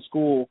kids in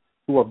school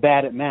who are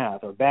bad at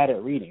math or bad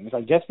at reading. It's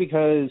like just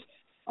because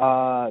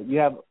you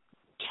have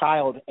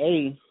child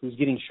A who's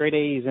getting straight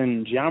A's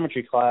in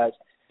geometry class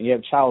and you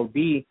have child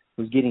B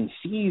who's getting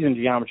C's in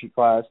geometry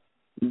class,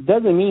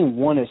 doesn't mean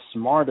one is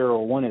smarter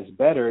or one is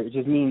better. It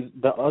just means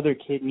the other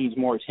kid needs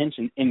more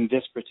attention in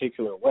this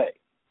particular way.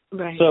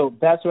 Right. So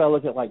that's why I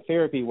look at like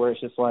therapy, where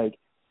it's just like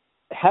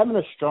having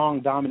a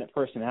strong, dominant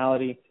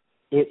personality.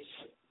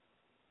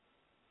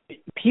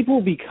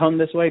 People become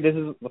this way. This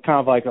is kind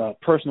of like a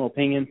personal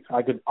opinion.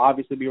 I could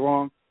obviously be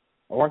wrong,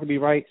 or I could be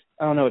right.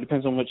 I don't know. It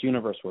depends on which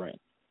universe we're in.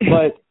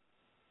 But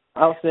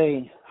I'll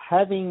say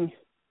having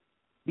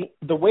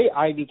the way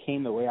I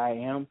became the way I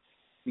am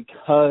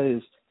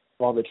because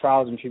of all the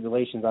trials and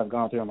tribulations I've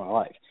gone through in my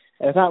life.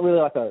 And it's not really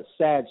like a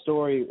sad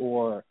story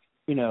or,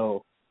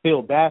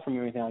 feel bad for me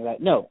or anything like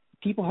that. No,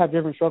 people have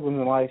different struggles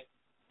in life.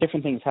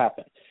 Different things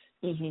happen.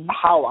 Mm-hmm.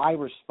 How I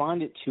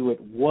responded to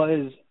it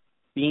was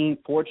being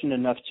fortunate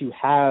enough to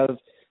have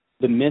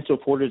the mental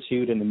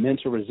fortitude and the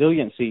mental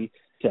resiliency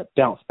to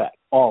bounce back,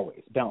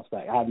 always bounce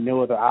back. I have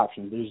no other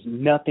option. There's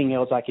nothing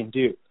else I can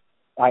do.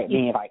 I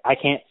mean, if I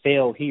can't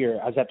fail here,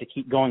 I just have to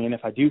keep going. And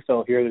if I do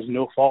fail here, there's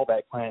no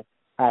fallback plan.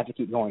 I have to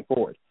keep going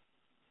forward.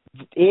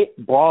 It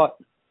brought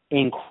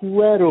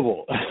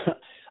incredible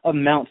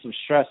amounts of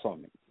stress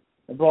on me.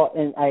 It brought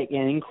an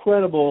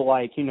incredible,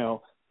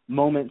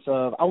 moments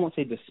of, I won't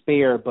say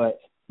despair, but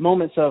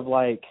moments of,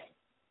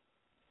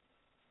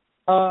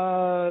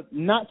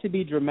 not to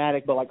be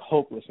dramatic, but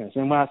hopelessness.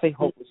 And when I say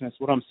hopelessness,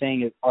 what I'm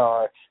saying is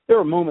there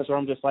are moments where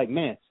I'm just like,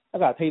 man, I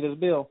got to pay this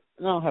bill,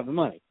 and I don't have the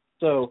money.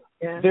 So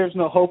there's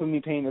no hope in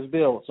me paying this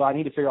bill, so I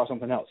need to figure out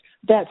something else.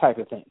 That type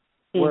of thing,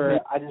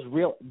 where I just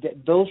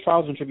those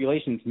trials and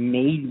tribulations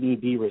made me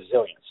be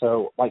resilient.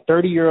 So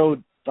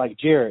 30-year-old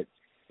Jarrett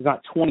is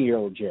not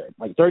 20-year-old Jarrett.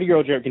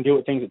 30-year-old Jarrett can deal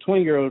with things that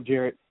 20-year-old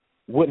Jarrett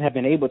wouldn't have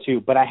been able to,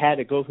 but I had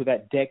to go through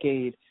that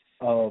decade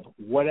of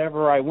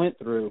whatever I went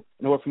through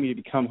in order for me to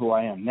become who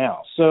I am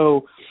now.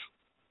 So,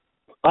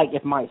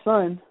 if my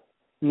son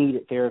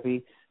needed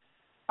therapy,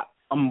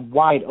 I'm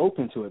wide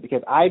open to it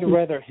because I'd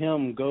rather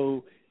him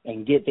go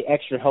and get the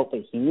extra help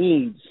that he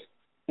needs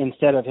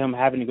instead of him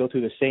having to go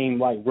through the same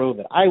road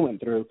that I went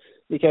through.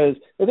 Because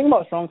the thing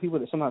about strong people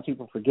that sometimes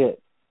people forget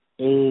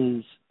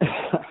is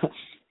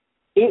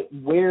it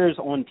wears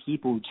on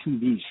people to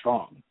be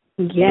strong.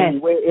 Yes.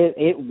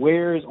 It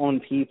wears on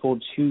people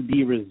to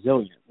be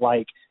resilient.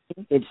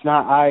 It's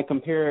not, I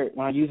compare it,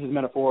 when I use this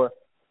metaphor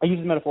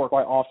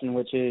quite often,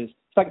 which is,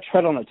 it's like a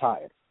tread on a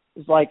tire.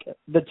 It's like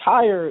the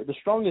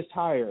strongest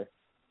tire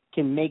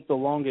can make the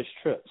longest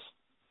trips.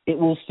 It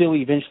will still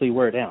eventually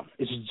wear down.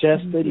 It's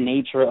just the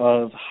nature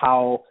of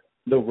how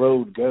the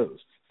road goes.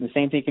 And the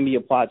same thing can be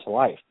applied to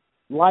life.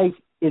 Life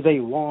is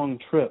a long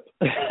trip.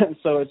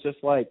 So it's just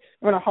no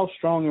matter how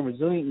strong and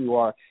resilient you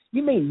are,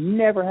 you may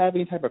never have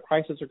any type of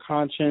crisis or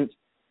conscience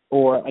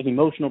or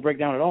emotional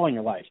breakdown at all in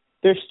your life.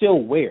 There's still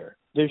wear.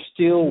 There's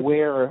still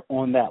wear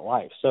on that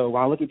life. So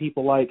when I look at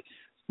people like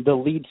the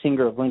lead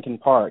singer of Linkin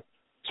Park,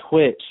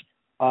 Twitch,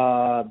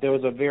 there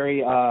was a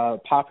very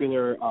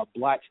popular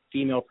black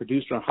female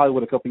producer in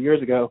Hollywood a couple of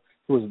years ago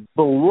who was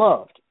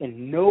beloved,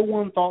 and no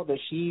one thought that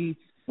she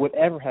would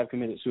ever have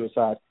committed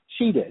suicide.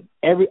 She did.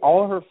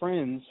 All her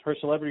friends, her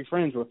celebrity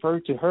friends,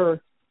 referred to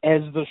her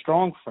as the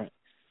strong friend.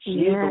 She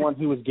is the one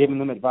who was giving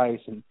them advice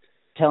and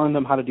telling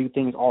them how to do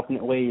things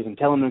alternate ways and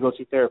telling them to go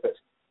see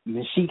therapists. And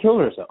then she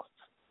killed herself.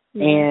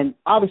 Yeah. And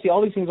obviously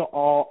all these things are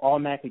all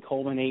automatically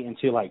culminate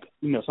into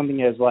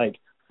something as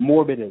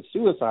morbid as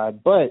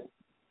suicide, but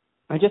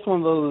it's just one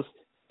of those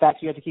facts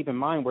you have to keep in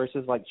mind where it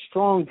says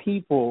strong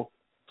people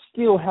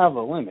still have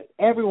a limit.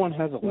 Everyone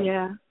has a limit.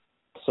 Yeah.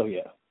 So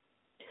yeah.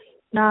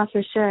 No,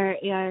 for sure.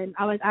 And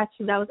that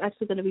was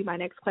actually going to be my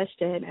next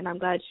question, and I'm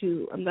glad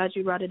you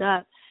brought it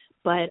up.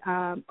 But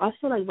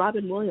also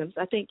Robin Williams,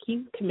 I think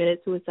he committed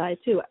suicide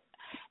too.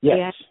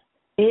 Yes.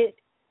 And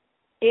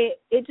it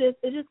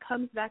just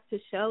comes back to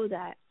show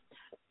that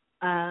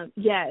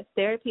yes,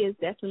 therapy is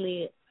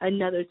definitely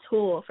another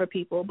tool for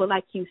people. But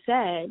like you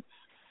said,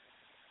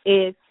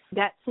 if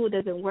that tool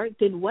doesn't work,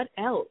 then what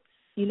else?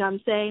 You know what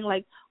I'm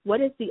saying?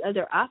 What is the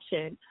other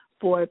option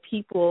for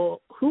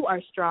people who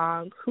are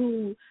strong,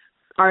 who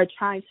are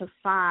trying to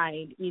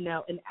find,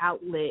 an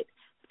outlet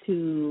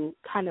to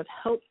kind of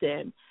help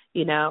them,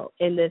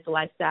 in this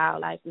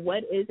lifestyle?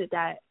 What is it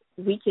that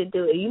we can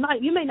do?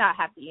 You may not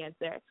have the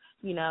answer,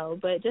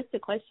 but just a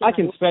question. I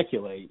can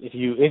speculate. If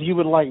you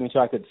would like me to,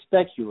 I could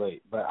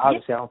speculate, but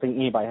obviously I don't think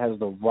anybody has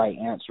the right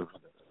answer for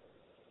this.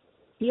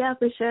 Yeah,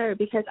 for sure,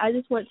 because I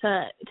just want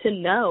to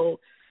know,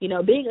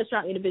 being a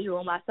strong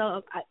individual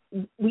myself,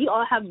 we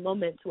all have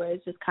moments where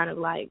it's just kind of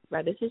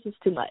bro, this is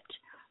just too much.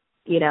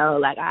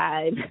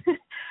 I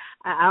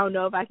don't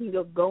know if I can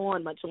go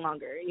on much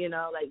longer,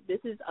 this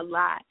is a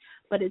lot.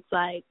 But it's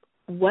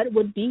what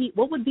would be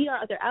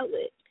our other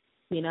outlet?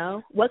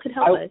 What could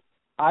help us?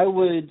 I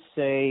would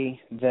say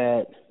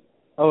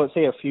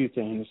a few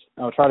things.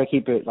 I'll try to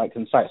keep it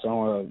concise. I don't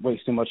want to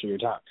waste too much of your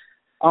time.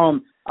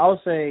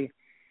 I'll say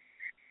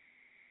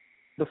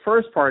the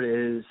first part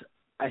is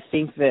I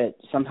think that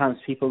sometimes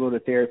people go to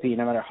therapy,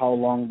 no matter how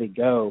long they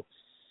go,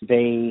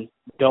 they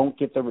don't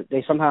get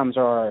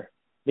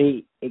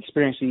they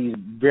experience these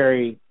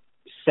very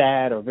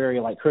sad or very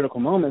critical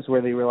moments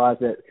where they realize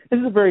that this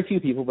is a very few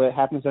people, but it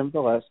happens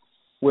nevertheless,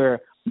 where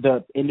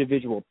the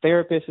individual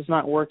therapist is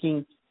not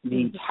working,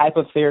 the type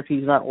of therapy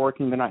is not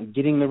working, they're not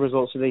getting the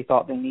results that they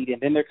thought they needed,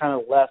 and then they're kind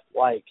of left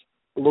like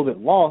a little bit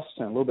lost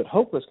and a little bit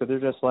hopeless because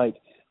they're just like,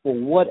 well,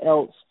 what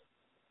else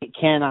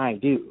can I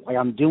do? Like,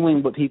 I'm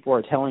doing what people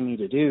are telling me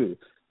to do,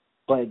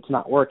 but it's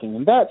not working.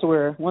 And that's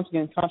where, once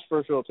again,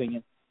 controversial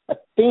opinion, I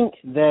think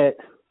that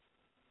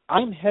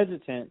I'm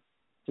hesitant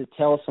to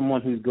tell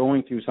someone who's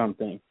going through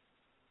something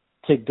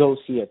to go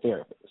see a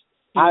therapist.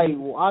 I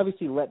will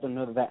obviously let them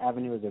know that that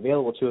avenue is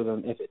available to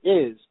them if it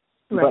is,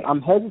 but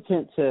I'm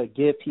hesitant to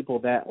give people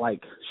that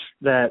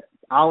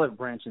olive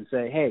branch and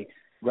say, hey,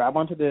 grab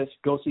onto this,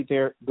 go to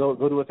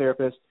a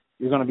therapist,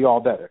 you're going to be all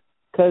better.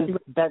 Because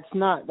that's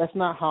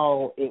not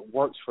how it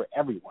works for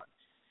everyone.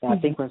 And I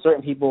think when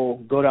certain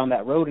people go down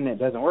that road and it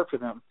doesn't work for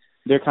them,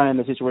 they're kind of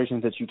in the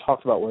situations that you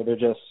talked about where they're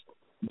just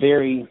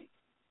very,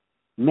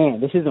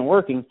 man, this isn't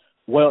working.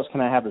 What else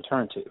can I have to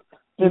turn to?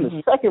 Then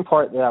the second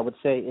part that I would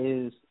say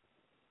is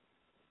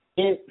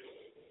it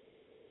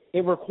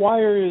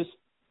requires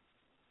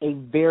a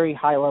very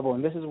high level,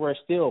 and this is where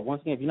still,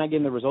 once again, if you're not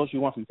getting the results you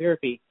want from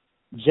therapy,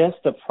 just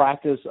the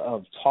practice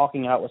of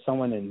talking out with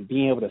someone and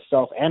being able to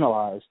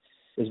self-analyze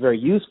is very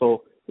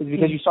useful, is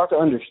because you start to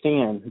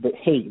understand that,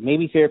 hey,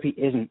 maybe therapy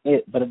isn't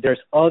it, but if there's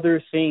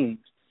other things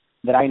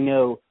that I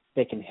know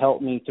that can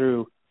help me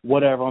through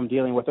whatever I'm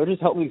dealing with or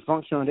just help me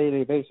function on a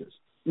day-to-day basis.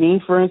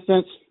 Me, for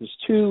instance, there's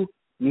two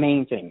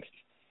main things.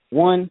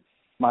 One,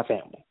 my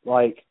family.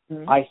 Like,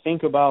 I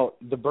think about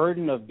the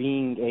burden of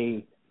being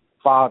a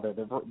father,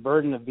 the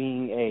burden of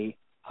being a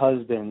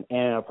husband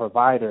and a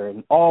provider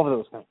and all of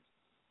those things.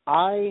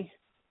 I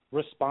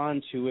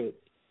respond to it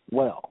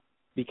well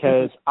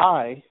because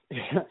I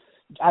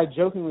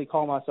jokingly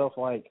call myself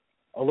like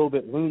a little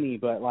bit loony,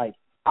 but like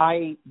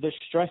the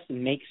stress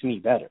makes me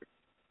better.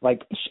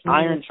 Like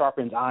iron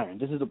sharpens iron.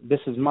 This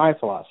is my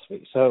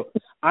philosophy. So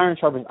iron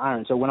sharpens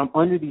iron. So when I'm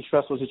under these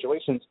stressful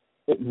situations,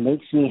 it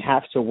makes me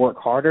have to work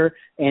harder,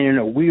 and in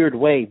a weird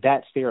way,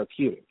 that's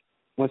therapeutic.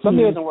 When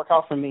something doesn't work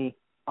out for me,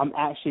 I'm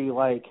actually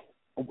like,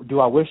 do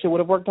I wish it would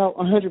have worked out?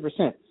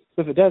 100%.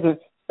 If it doesn't,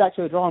 back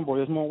to the drawing board.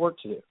 There's more work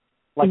to do.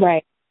 Like,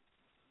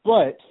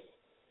 but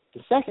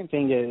the second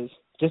thing is,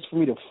 just for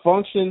me to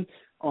function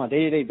on a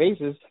day-to-day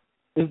basis,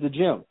 is the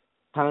gym.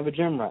 Kind of a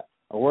gym rat.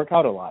 I work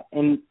out a lot.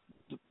 And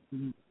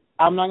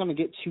I'm not going to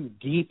get too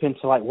deep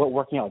into, like, what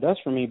working out does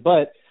for me,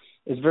 but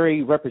it's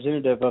very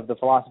representative of the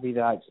philosophy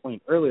that I explained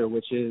earlier,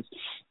 which is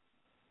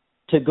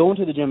to go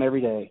into the gym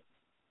every day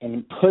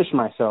and push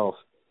myself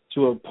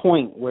to a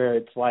point where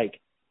it's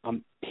like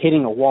I'm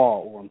hitting a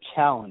wall or I'm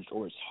challenged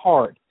or it's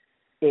hard.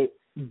 It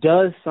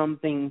does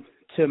something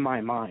to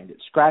my mind. It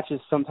scratches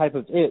some type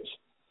of itch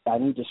that I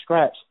need to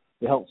scratch.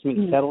 It helps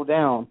me settle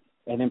down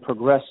and then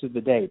progress through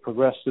the day,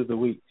 progress through the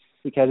week.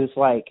 Because it's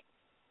like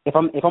if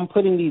I'm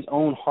putting these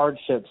own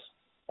hardships,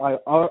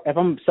 if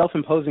I'm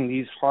self-imposing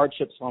these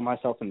hardships on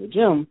myself in the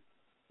gym,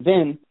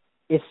 then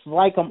it's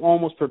like I'm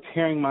almost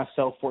preparing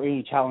myself for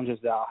any challenges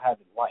that I'll have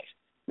in life.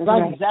 It's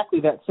not exactly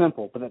that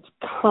simple, but that's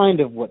kind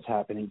of what's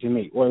happening to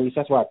me, or at least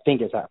that's what I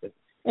think is happening.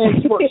 And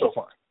it's worked so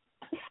far.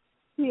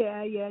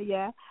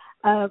 Yeah.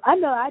 I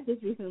know I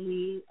just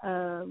recently,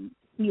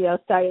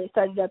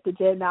 started up the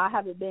gym. Now I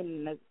haven't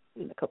been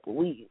in a couple of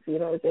weeks,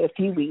 it's a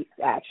few weeks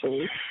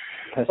actually.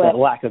 That's that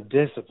lack of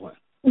discipline.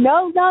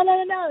 No.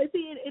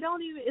 See,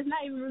 it's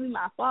not even really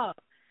my fault.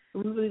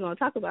 We're really going to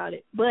talk about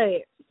it.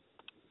 But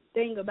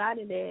thing about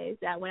it is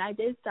that when I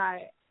did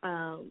start,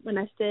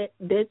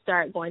 did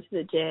start going to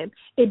the gym,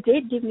 it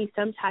did give me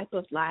some type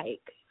of like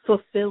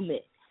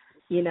fulfillment.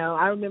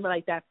 I remember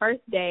like that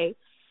first day,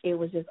 it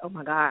was just, oh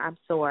my God, I'm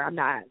sore.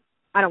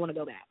 I don't want to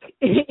go back.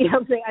 You know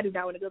what I'm saying? I do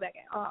not want to go back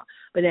at all.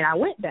 But then I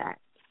went back,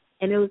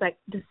 and it was like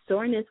the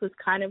soreness was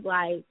kind of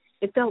like,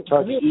 it felt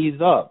starts to ease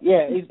up.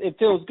 Yeah, it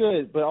feels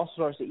good, but also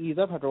starts to ease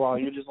up after a while.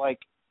 You're just like,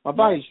 my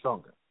body's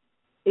stronger.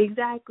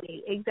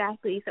 Exactly.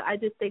 So I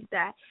just think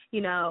that,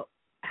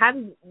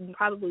 having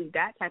probably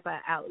that type of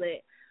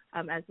outlet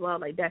as well,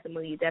 like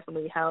definitely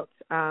helps.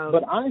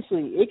 But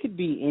honestly, it could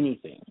be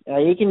anything.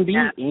 It can be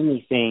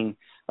anything.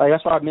 Like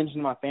that's why I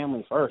mentioned my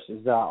family first.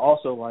 Is that I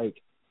also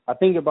I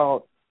think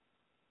about.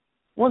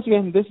 Once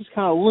again, this is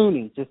kind of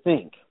loony to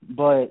think,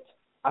 but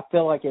I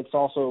feel like it's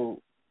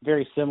also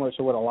very similar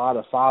to what a lot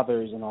of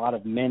fathers and a lot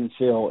of men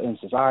feel in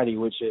society,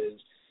 which is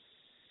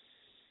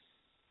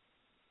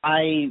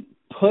I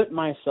put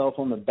myself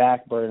on the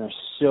back burner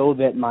so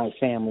that my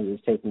family is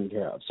taken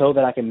care of, so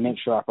that I can make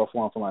sure I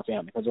perform for my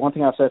family. Because the one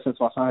thing I've said since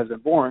my son has been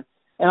born,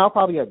 and I'll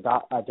probably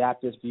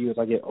adapt this view as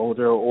I get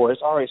older, or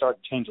it's already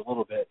started to change a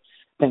little bit,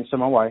 thanks to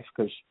my wife,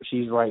 because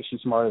she's right,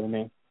 she's smarter than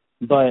me.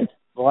 But,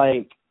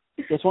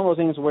 it's one of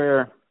those things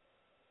where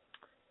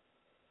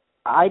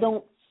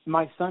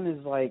my son is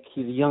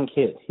he's a young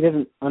kid. He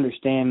doesn't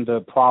understand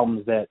the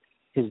problems that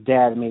his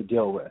dad may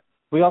deal with.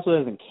 But he also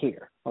doesn't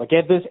care. At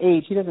this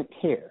age, he doesn't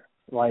care.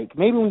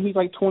 Maybe when he's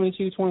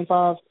 22,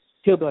 25,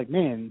 he'll be like,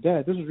 man,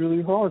 Dad, this was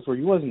really hard for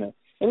you, wasn't it?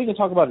 And we can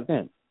talk about it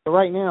then. But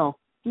right now,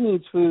 he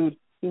needs food,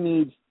 he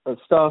needs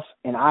stuff,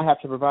 and I have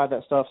to provide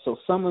that stuff. So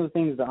some of the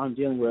things that I'm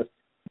dealing with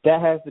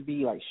that has to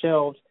be like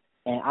shelved,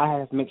 and I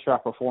have to make sure I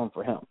perform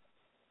for him.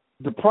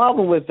 The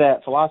problem with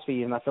that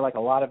philosophy, and I feel like a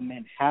lot of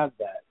men have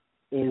that,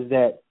 is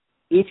that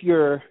if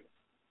you're,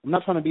 I'm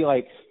not trying to be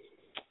like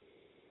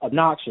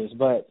obnoxious,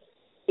 but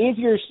if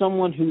you're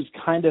someone who's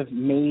kind of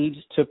made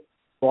to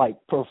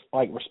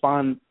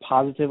respond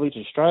positively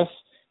to stress,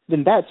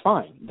 then that's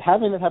fine.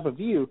 Having that type of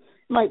view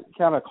might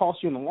kind of cost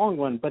you in the long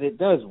run, but it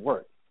does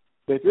work.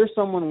 But if you're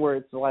someone where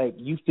it's like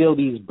you feel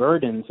these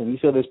burdens and you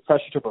feel this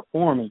pressure to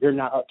perform and you're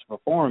not up to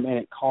perform, and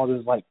it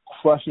causes like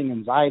crushing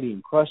anxiety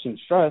and crushing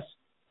stress,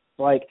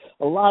 like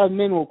a lot of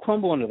men will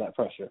crumble under that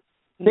pressure.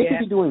 They could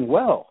be doing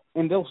well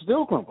and they'll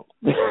still crumble.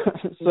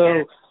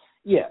 So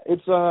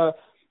it's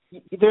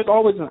there's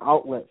always an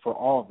outlet for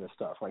all of this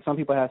stuff. Like some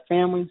people have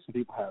families, some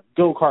people have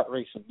go-kart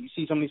racing. You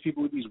see some of these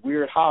people with these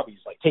weird hobbies,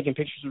 like taking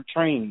pictures of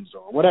trains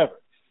or whatever.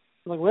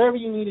 Like whatever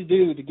you need to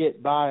do to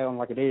get by on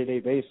like a day-to-day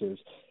basis.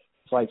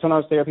 It's like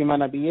sometimes therapy might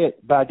not be it,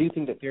 but I do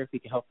think that therapy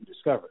can help you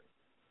discover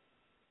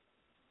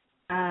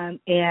it.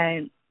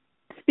 And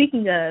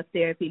speaking of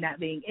therapy not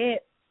being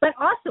it, but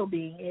also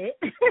being it.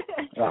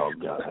 Oh,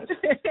 God.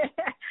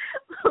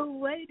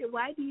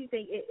 Why do you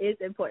think it is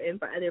important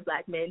for other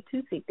Black men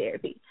to seek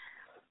therapy?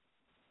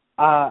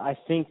 I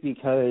think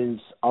because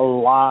a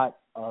lot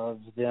of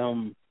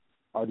them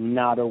are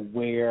not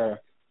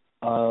aware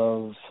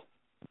of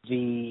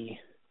the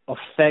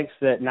effects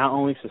that not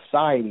only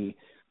society,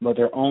 but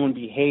their own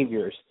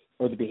behaviors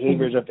or the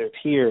behaviors of their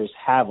peers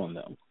have on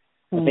them.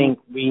 I think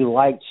we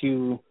like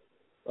to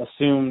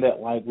assume that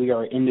like we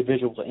are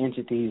individual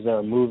entities that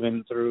are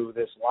moving through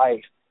this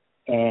life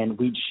and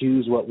we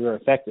choose what we're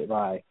affected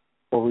by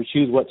or we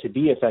choose what to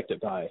be affected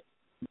by.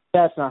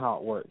 That's not how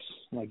it works.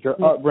 Like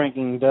your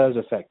upbringing does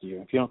affect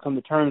you. If you don't come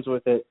to terms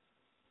with it,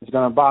 it's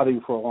going to bother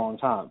you for a long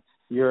time.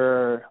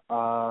 Your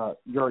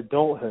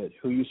adulthood,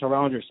 who you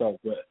surround yourself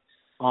with,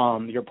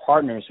 your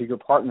partners, who your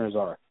partners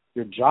are,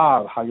 your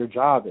job, how your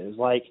job is.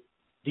 Like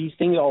these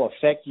things all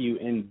affect you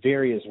in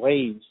various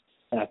ways.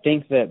 And I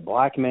think that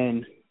Black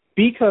men,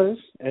 because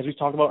as we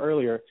talked about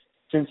earlier,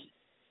 since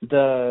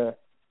the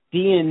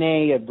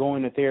DNA of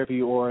going to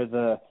therapy or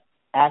the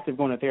act of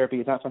going to therapy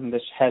is not something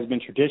that has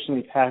been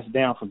traditionally passed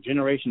down from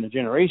generation to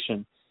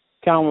generation,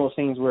 kind of one of those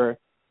things where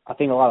I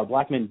think a lot of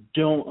Black men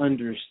don't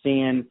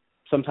understand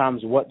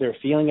sometimes what they're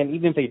feeling, and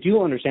even if they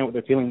do understand what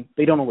they're feeling,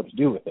 they don't know what to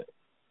do with it.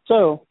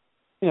 So,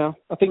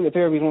 I think that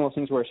therapy is one of those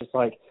things where it's just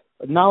like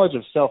knowledge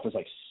of self is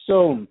like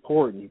so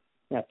important.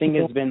 And I think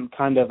it's been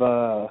kind of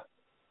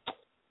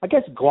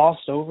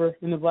glossed over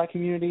in the Black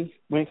community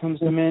when it comes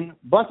to men.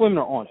 Black women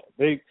are on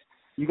it.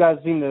 You guys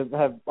seem to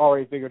have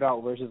already figured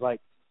out where it's just like,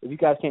 if you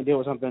guys can't deal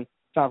with something,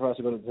 it's time for us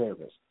to go to the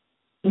therapist.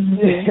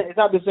 It's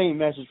not the same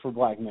message for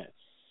Black men.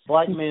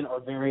 Black men are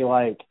very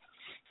like,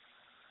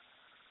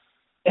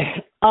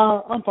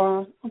 I'm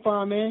fine,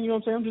 man. You know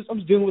what I'm saying? I'm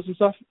just dealing with some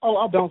stuff. Oh,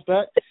 I'll bounce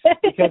back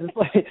because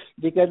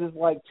it's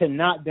like to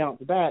not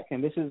bounce back.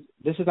 And this is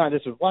not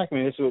just with Black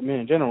men. This is with men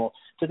in general.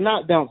 To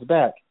not bounce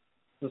back,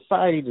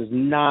 society does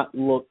not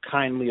look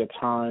kindly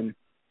upon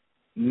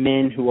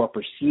men who are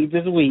perceived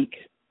as weak,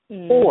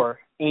 or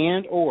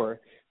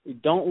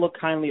don't look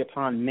kindly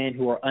upon men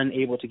who are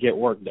unable to get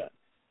work done.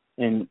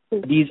 And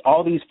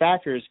all these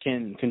factors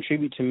can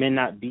contribute to men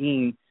not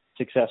being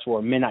successful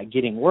or men not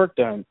getting work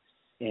done.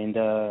 And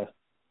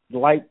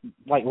like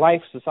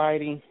life,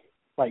 society,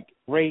 like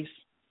race,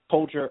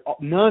 culture,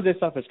 none of this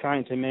stuff is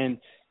kind to men.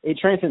 It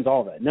transcends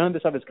all that. None of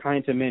this stuff is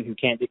kind to men who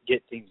can't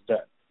get things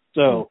done.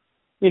 So,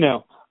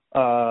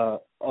 a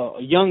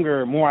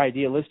younger, more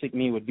idealistic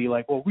me would be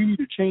like, well, we need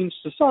to change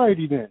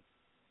society then.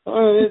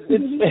 It's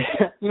you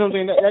know what I'm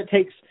saying? That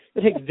takes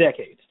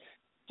decades.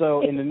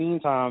 So in the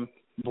meantime,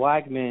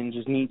 Black men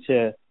just need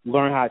to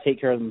learn how to take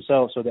care of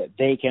themselves so that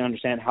they can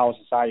understand how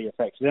society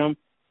affects them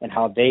and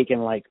how they can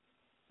like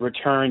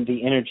return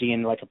the energy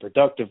in like a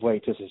productive way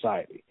to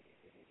society.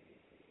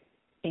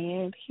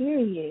 And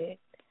period.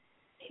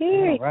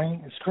 Yeah,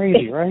 right? It's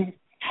crazy, right?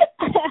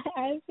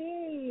 I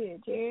hear you,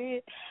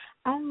 Jarrett.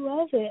 I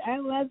love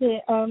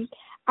it.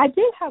 I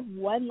did have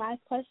one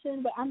last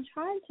question, but I'm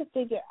trying to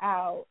figure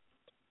out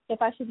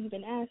if I should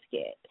even ask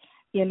it,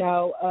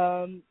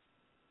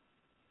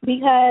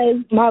 because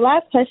my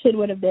last question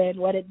would have been,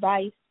 what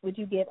advice would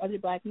you give other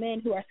Black men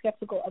who are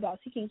skeptical about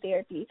seeking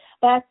therapy?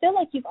 But I feel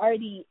like you've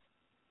already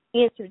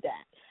answered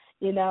that,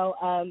 in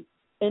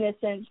a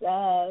sense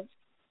of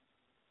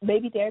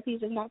maybe therapy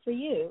is just not for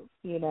you,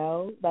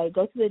 like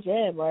go to the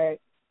gym, or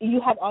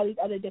you have all these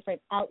other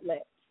different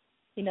outlets,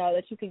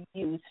 that you can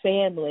use,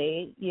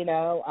 family,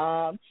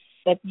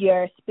 if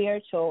you're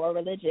spiritual or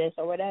religious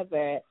or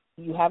whatever,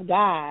 you have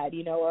God,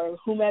 or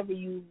whomever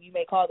you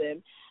may call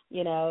them,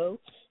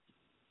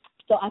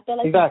 So I feel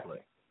like exactly.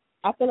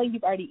 I feel like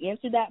you've already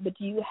answered that, but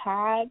do you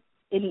have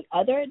any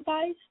other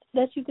advice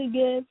that you could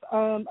give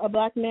a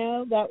Black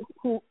male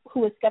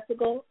who is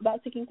skeptical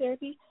about seeking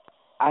therapy?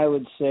 I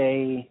would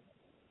say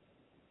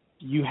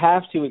you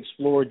have to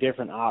explore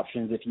different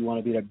options if you want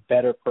to be a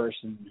better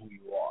person than who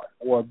you are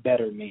or a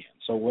better man.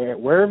 So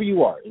wherever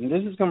you are, and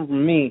this is coming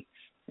from me,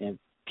 and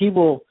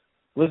people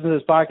listen to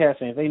this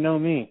podcast, and if they know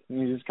me, I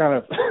mean, it's kind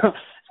of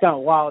it's kind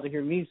of wild to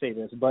hear me say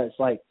this, but it's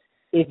like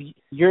if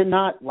you're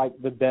not like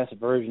the best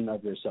version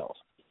of yourself,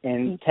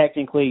 and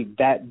technically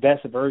that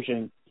best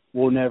version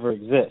will never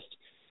exist,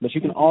 but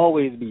you can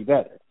always be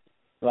better.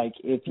 Like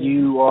if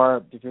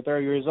you're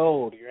 30 years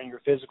old, you're in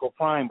your physical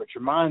prime, but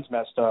your mind's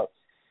messed up,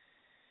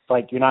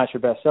 like you're not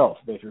your best self.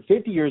 But if you're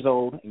 50 years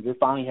old and you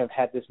finally have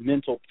had this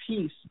mental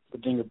peace,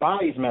 but then your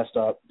body's messed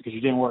up because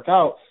you didn't work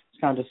out,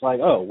 it's kind of just like,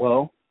 oh,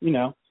 well,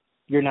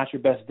 you're not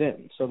your best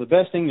then. So the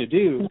best thing to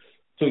do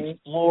to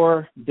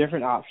explore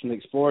different options,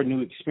 explore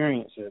new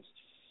experiences,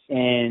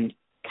 and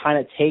kind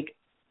of take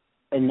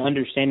an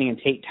understanding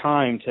and take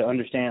time to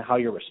understand how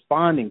you're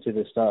responding to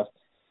this stuff.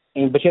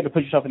 But you have to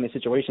put yourself in these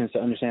situations to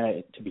understand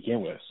it to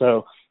begin with.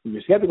 So if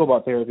you're skeptical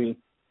about therapy,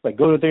 like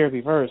go to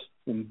therapy first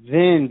and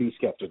then be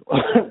skeptical,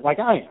 like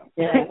I am.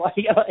 Yeah.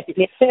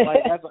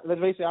 That's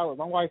basically how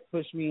my wife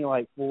pushed me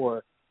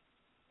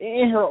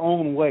in her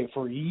own way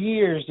for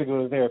years to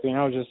go to therapy, and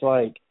I was just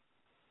like,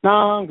 no,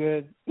 I'm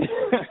good.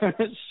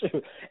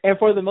 Shoot. And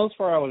for the most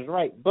part, I was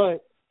right.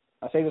 But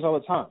I say this all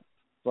the time.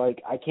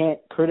 Like, I can't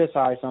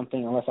criticize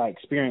something unless I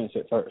experience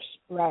it first.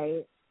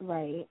 Right.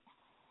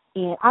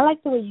 And I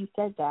like the way you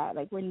said that.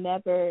 Like, we're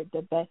never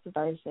the best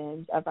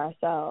versions of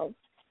ourselves,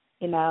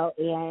 and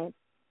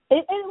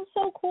it was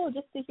so cool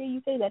just to hear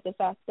you say that, the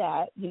fact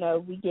that,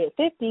 we get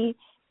 50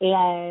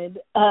 and,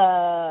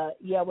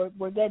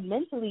 we're good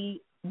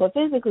mentally, but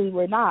physically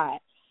we're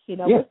not.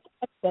 We're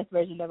the best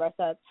version of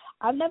ourselves.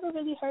 I've never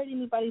really heard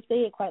anybody say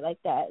it quite like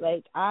that.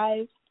 Like,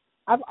 I've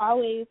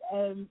always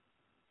am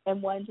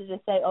one to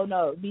just say, oh,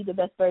 no, be the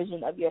best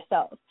version of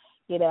yourself,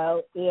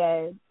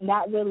 and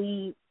not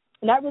really,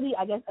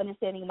 I guess,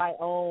 understanding my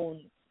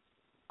own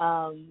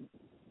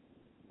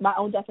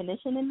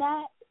definition in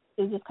that.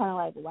 It's just kind of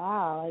like,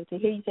 wow, like to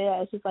hear you say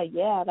that, it's just like,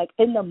 yeah, like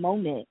in the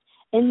moment,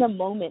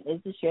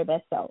 is this your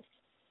best self?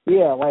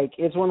 Yeah, like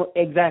it's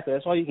exactly.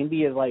 That's all you can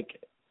be is like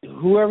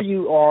whoever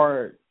you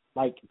are,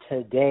 like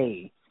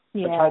today.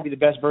 Yeah. Try to be the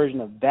best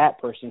version of that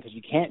person because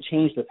you can't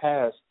change the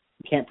past.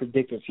 You can't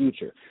predict the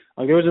future.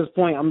 Like there was this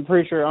point. I'm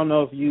pretty sure. I don't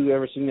know if you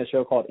ever seen a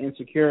show called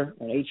Insecure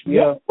on HBO.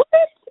 Yeah. What?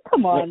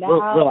 Come on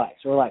now.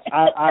 Relax.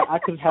 I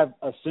could have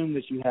assumed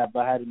that you have, but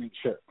I had to make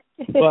sure.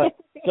 But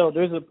so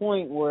there's a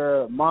point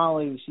where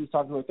Molly, she's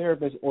talking to a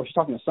therapist or she's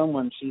talking to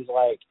someone. She's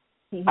like,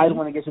 I just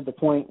want to get to the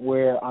point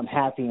where I'm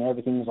happy and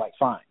everything's like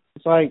fine.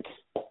 It's like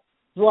there's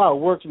a lot of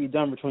work to be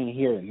done between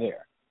here and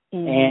there.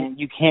 And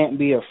you can't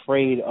be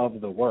afraid of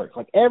the work.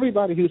 Like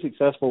everybody who's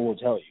successful will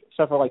tell you,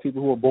 except for like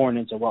people who are born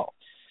into wealth.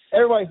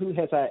 Everybody who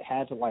has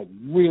had to like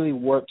really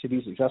work to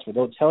be successful,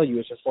 they'll tell you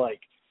it's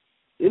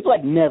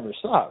like never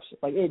stops.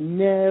 Like it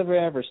never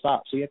ever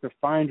stops. So you have to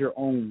find your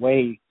own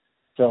way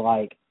to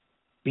like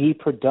be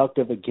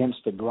productive against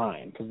the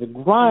grind, because the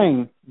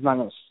grind is not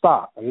going to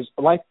stop. Like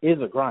life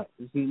is a grind.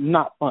 It's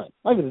not fun.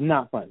 Life is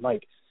not fun.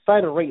 Like if I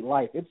had to rate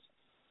life, it's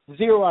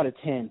 0 out of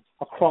 10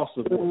 across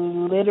the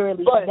board.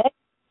 Literally. But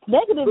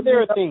negative. But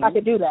there are things. I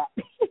could do that.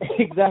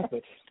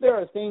 Exactly. There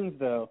are things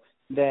though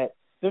that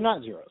they're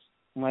not zeros.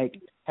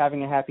 Like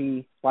having a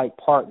happy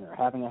partner,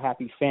 having a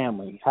happy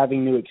family,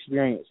 having new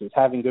experiences,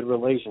 having good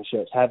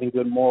relationships, having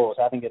good morals,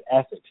 having good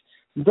ethics.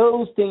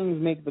 Those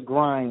things make the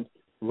grind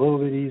a little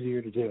bit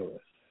easier to deal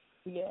with.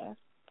 Yeah,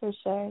 for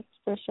sure.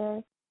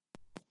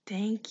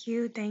 Thank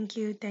you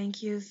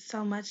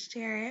so much,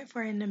 Jarrett,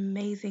 for an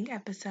amazing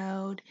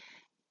episode.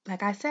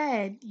 Like I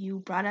said, you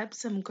brought up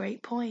some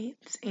great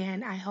points,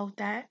 and I hope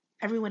that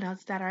everyone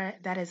else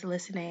that is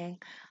listening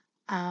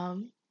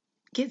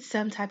gets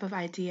some type of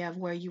idea of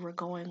where you were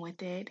going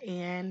with it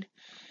and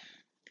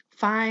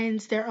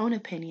finds their own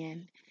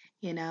opinion.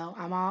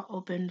 I'm all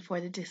open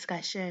for the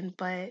discussion,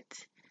 but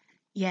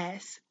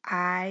yes,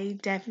 I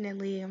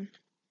definitely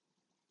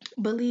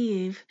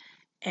believe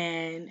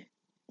in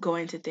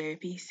going to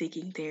therapy,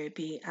 seeking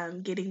therapy,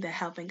 getting the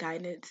help and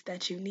guidance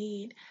that you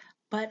need,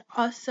 but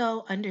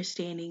also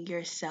understanding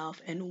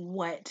yourself and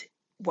what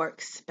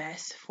works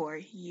best for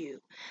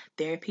you.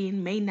 Therapy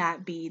may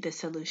not be the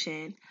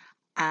solution,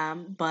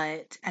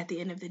 but at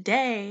the end of the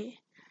day,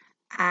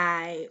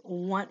 I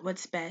want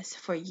what's best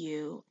for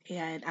you,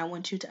 and I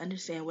want you to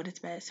understand what is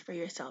best for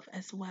yourself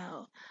as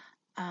well.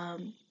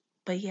 Um,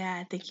 but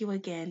yeah, thank you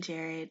again,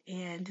 Jared.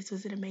 And this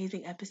was an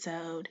amazing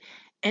episode.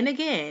 And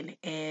again,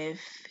 if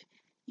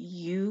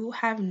you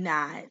have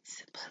not,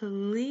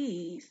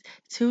 please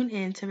tune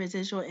in to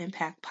Residual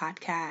Impact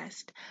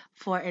Podcast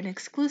for an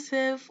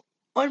exclusive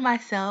on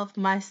myself,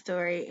 my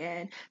story,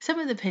 and some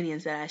of the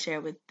opinions that I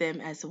share with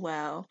them as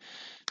well.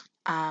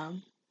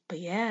 But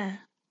yeah,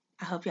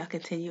 I hope y'all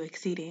continue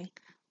exceeding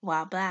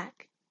while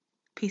black.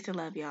 Peace and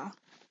love, y'all.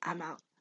 I'm out.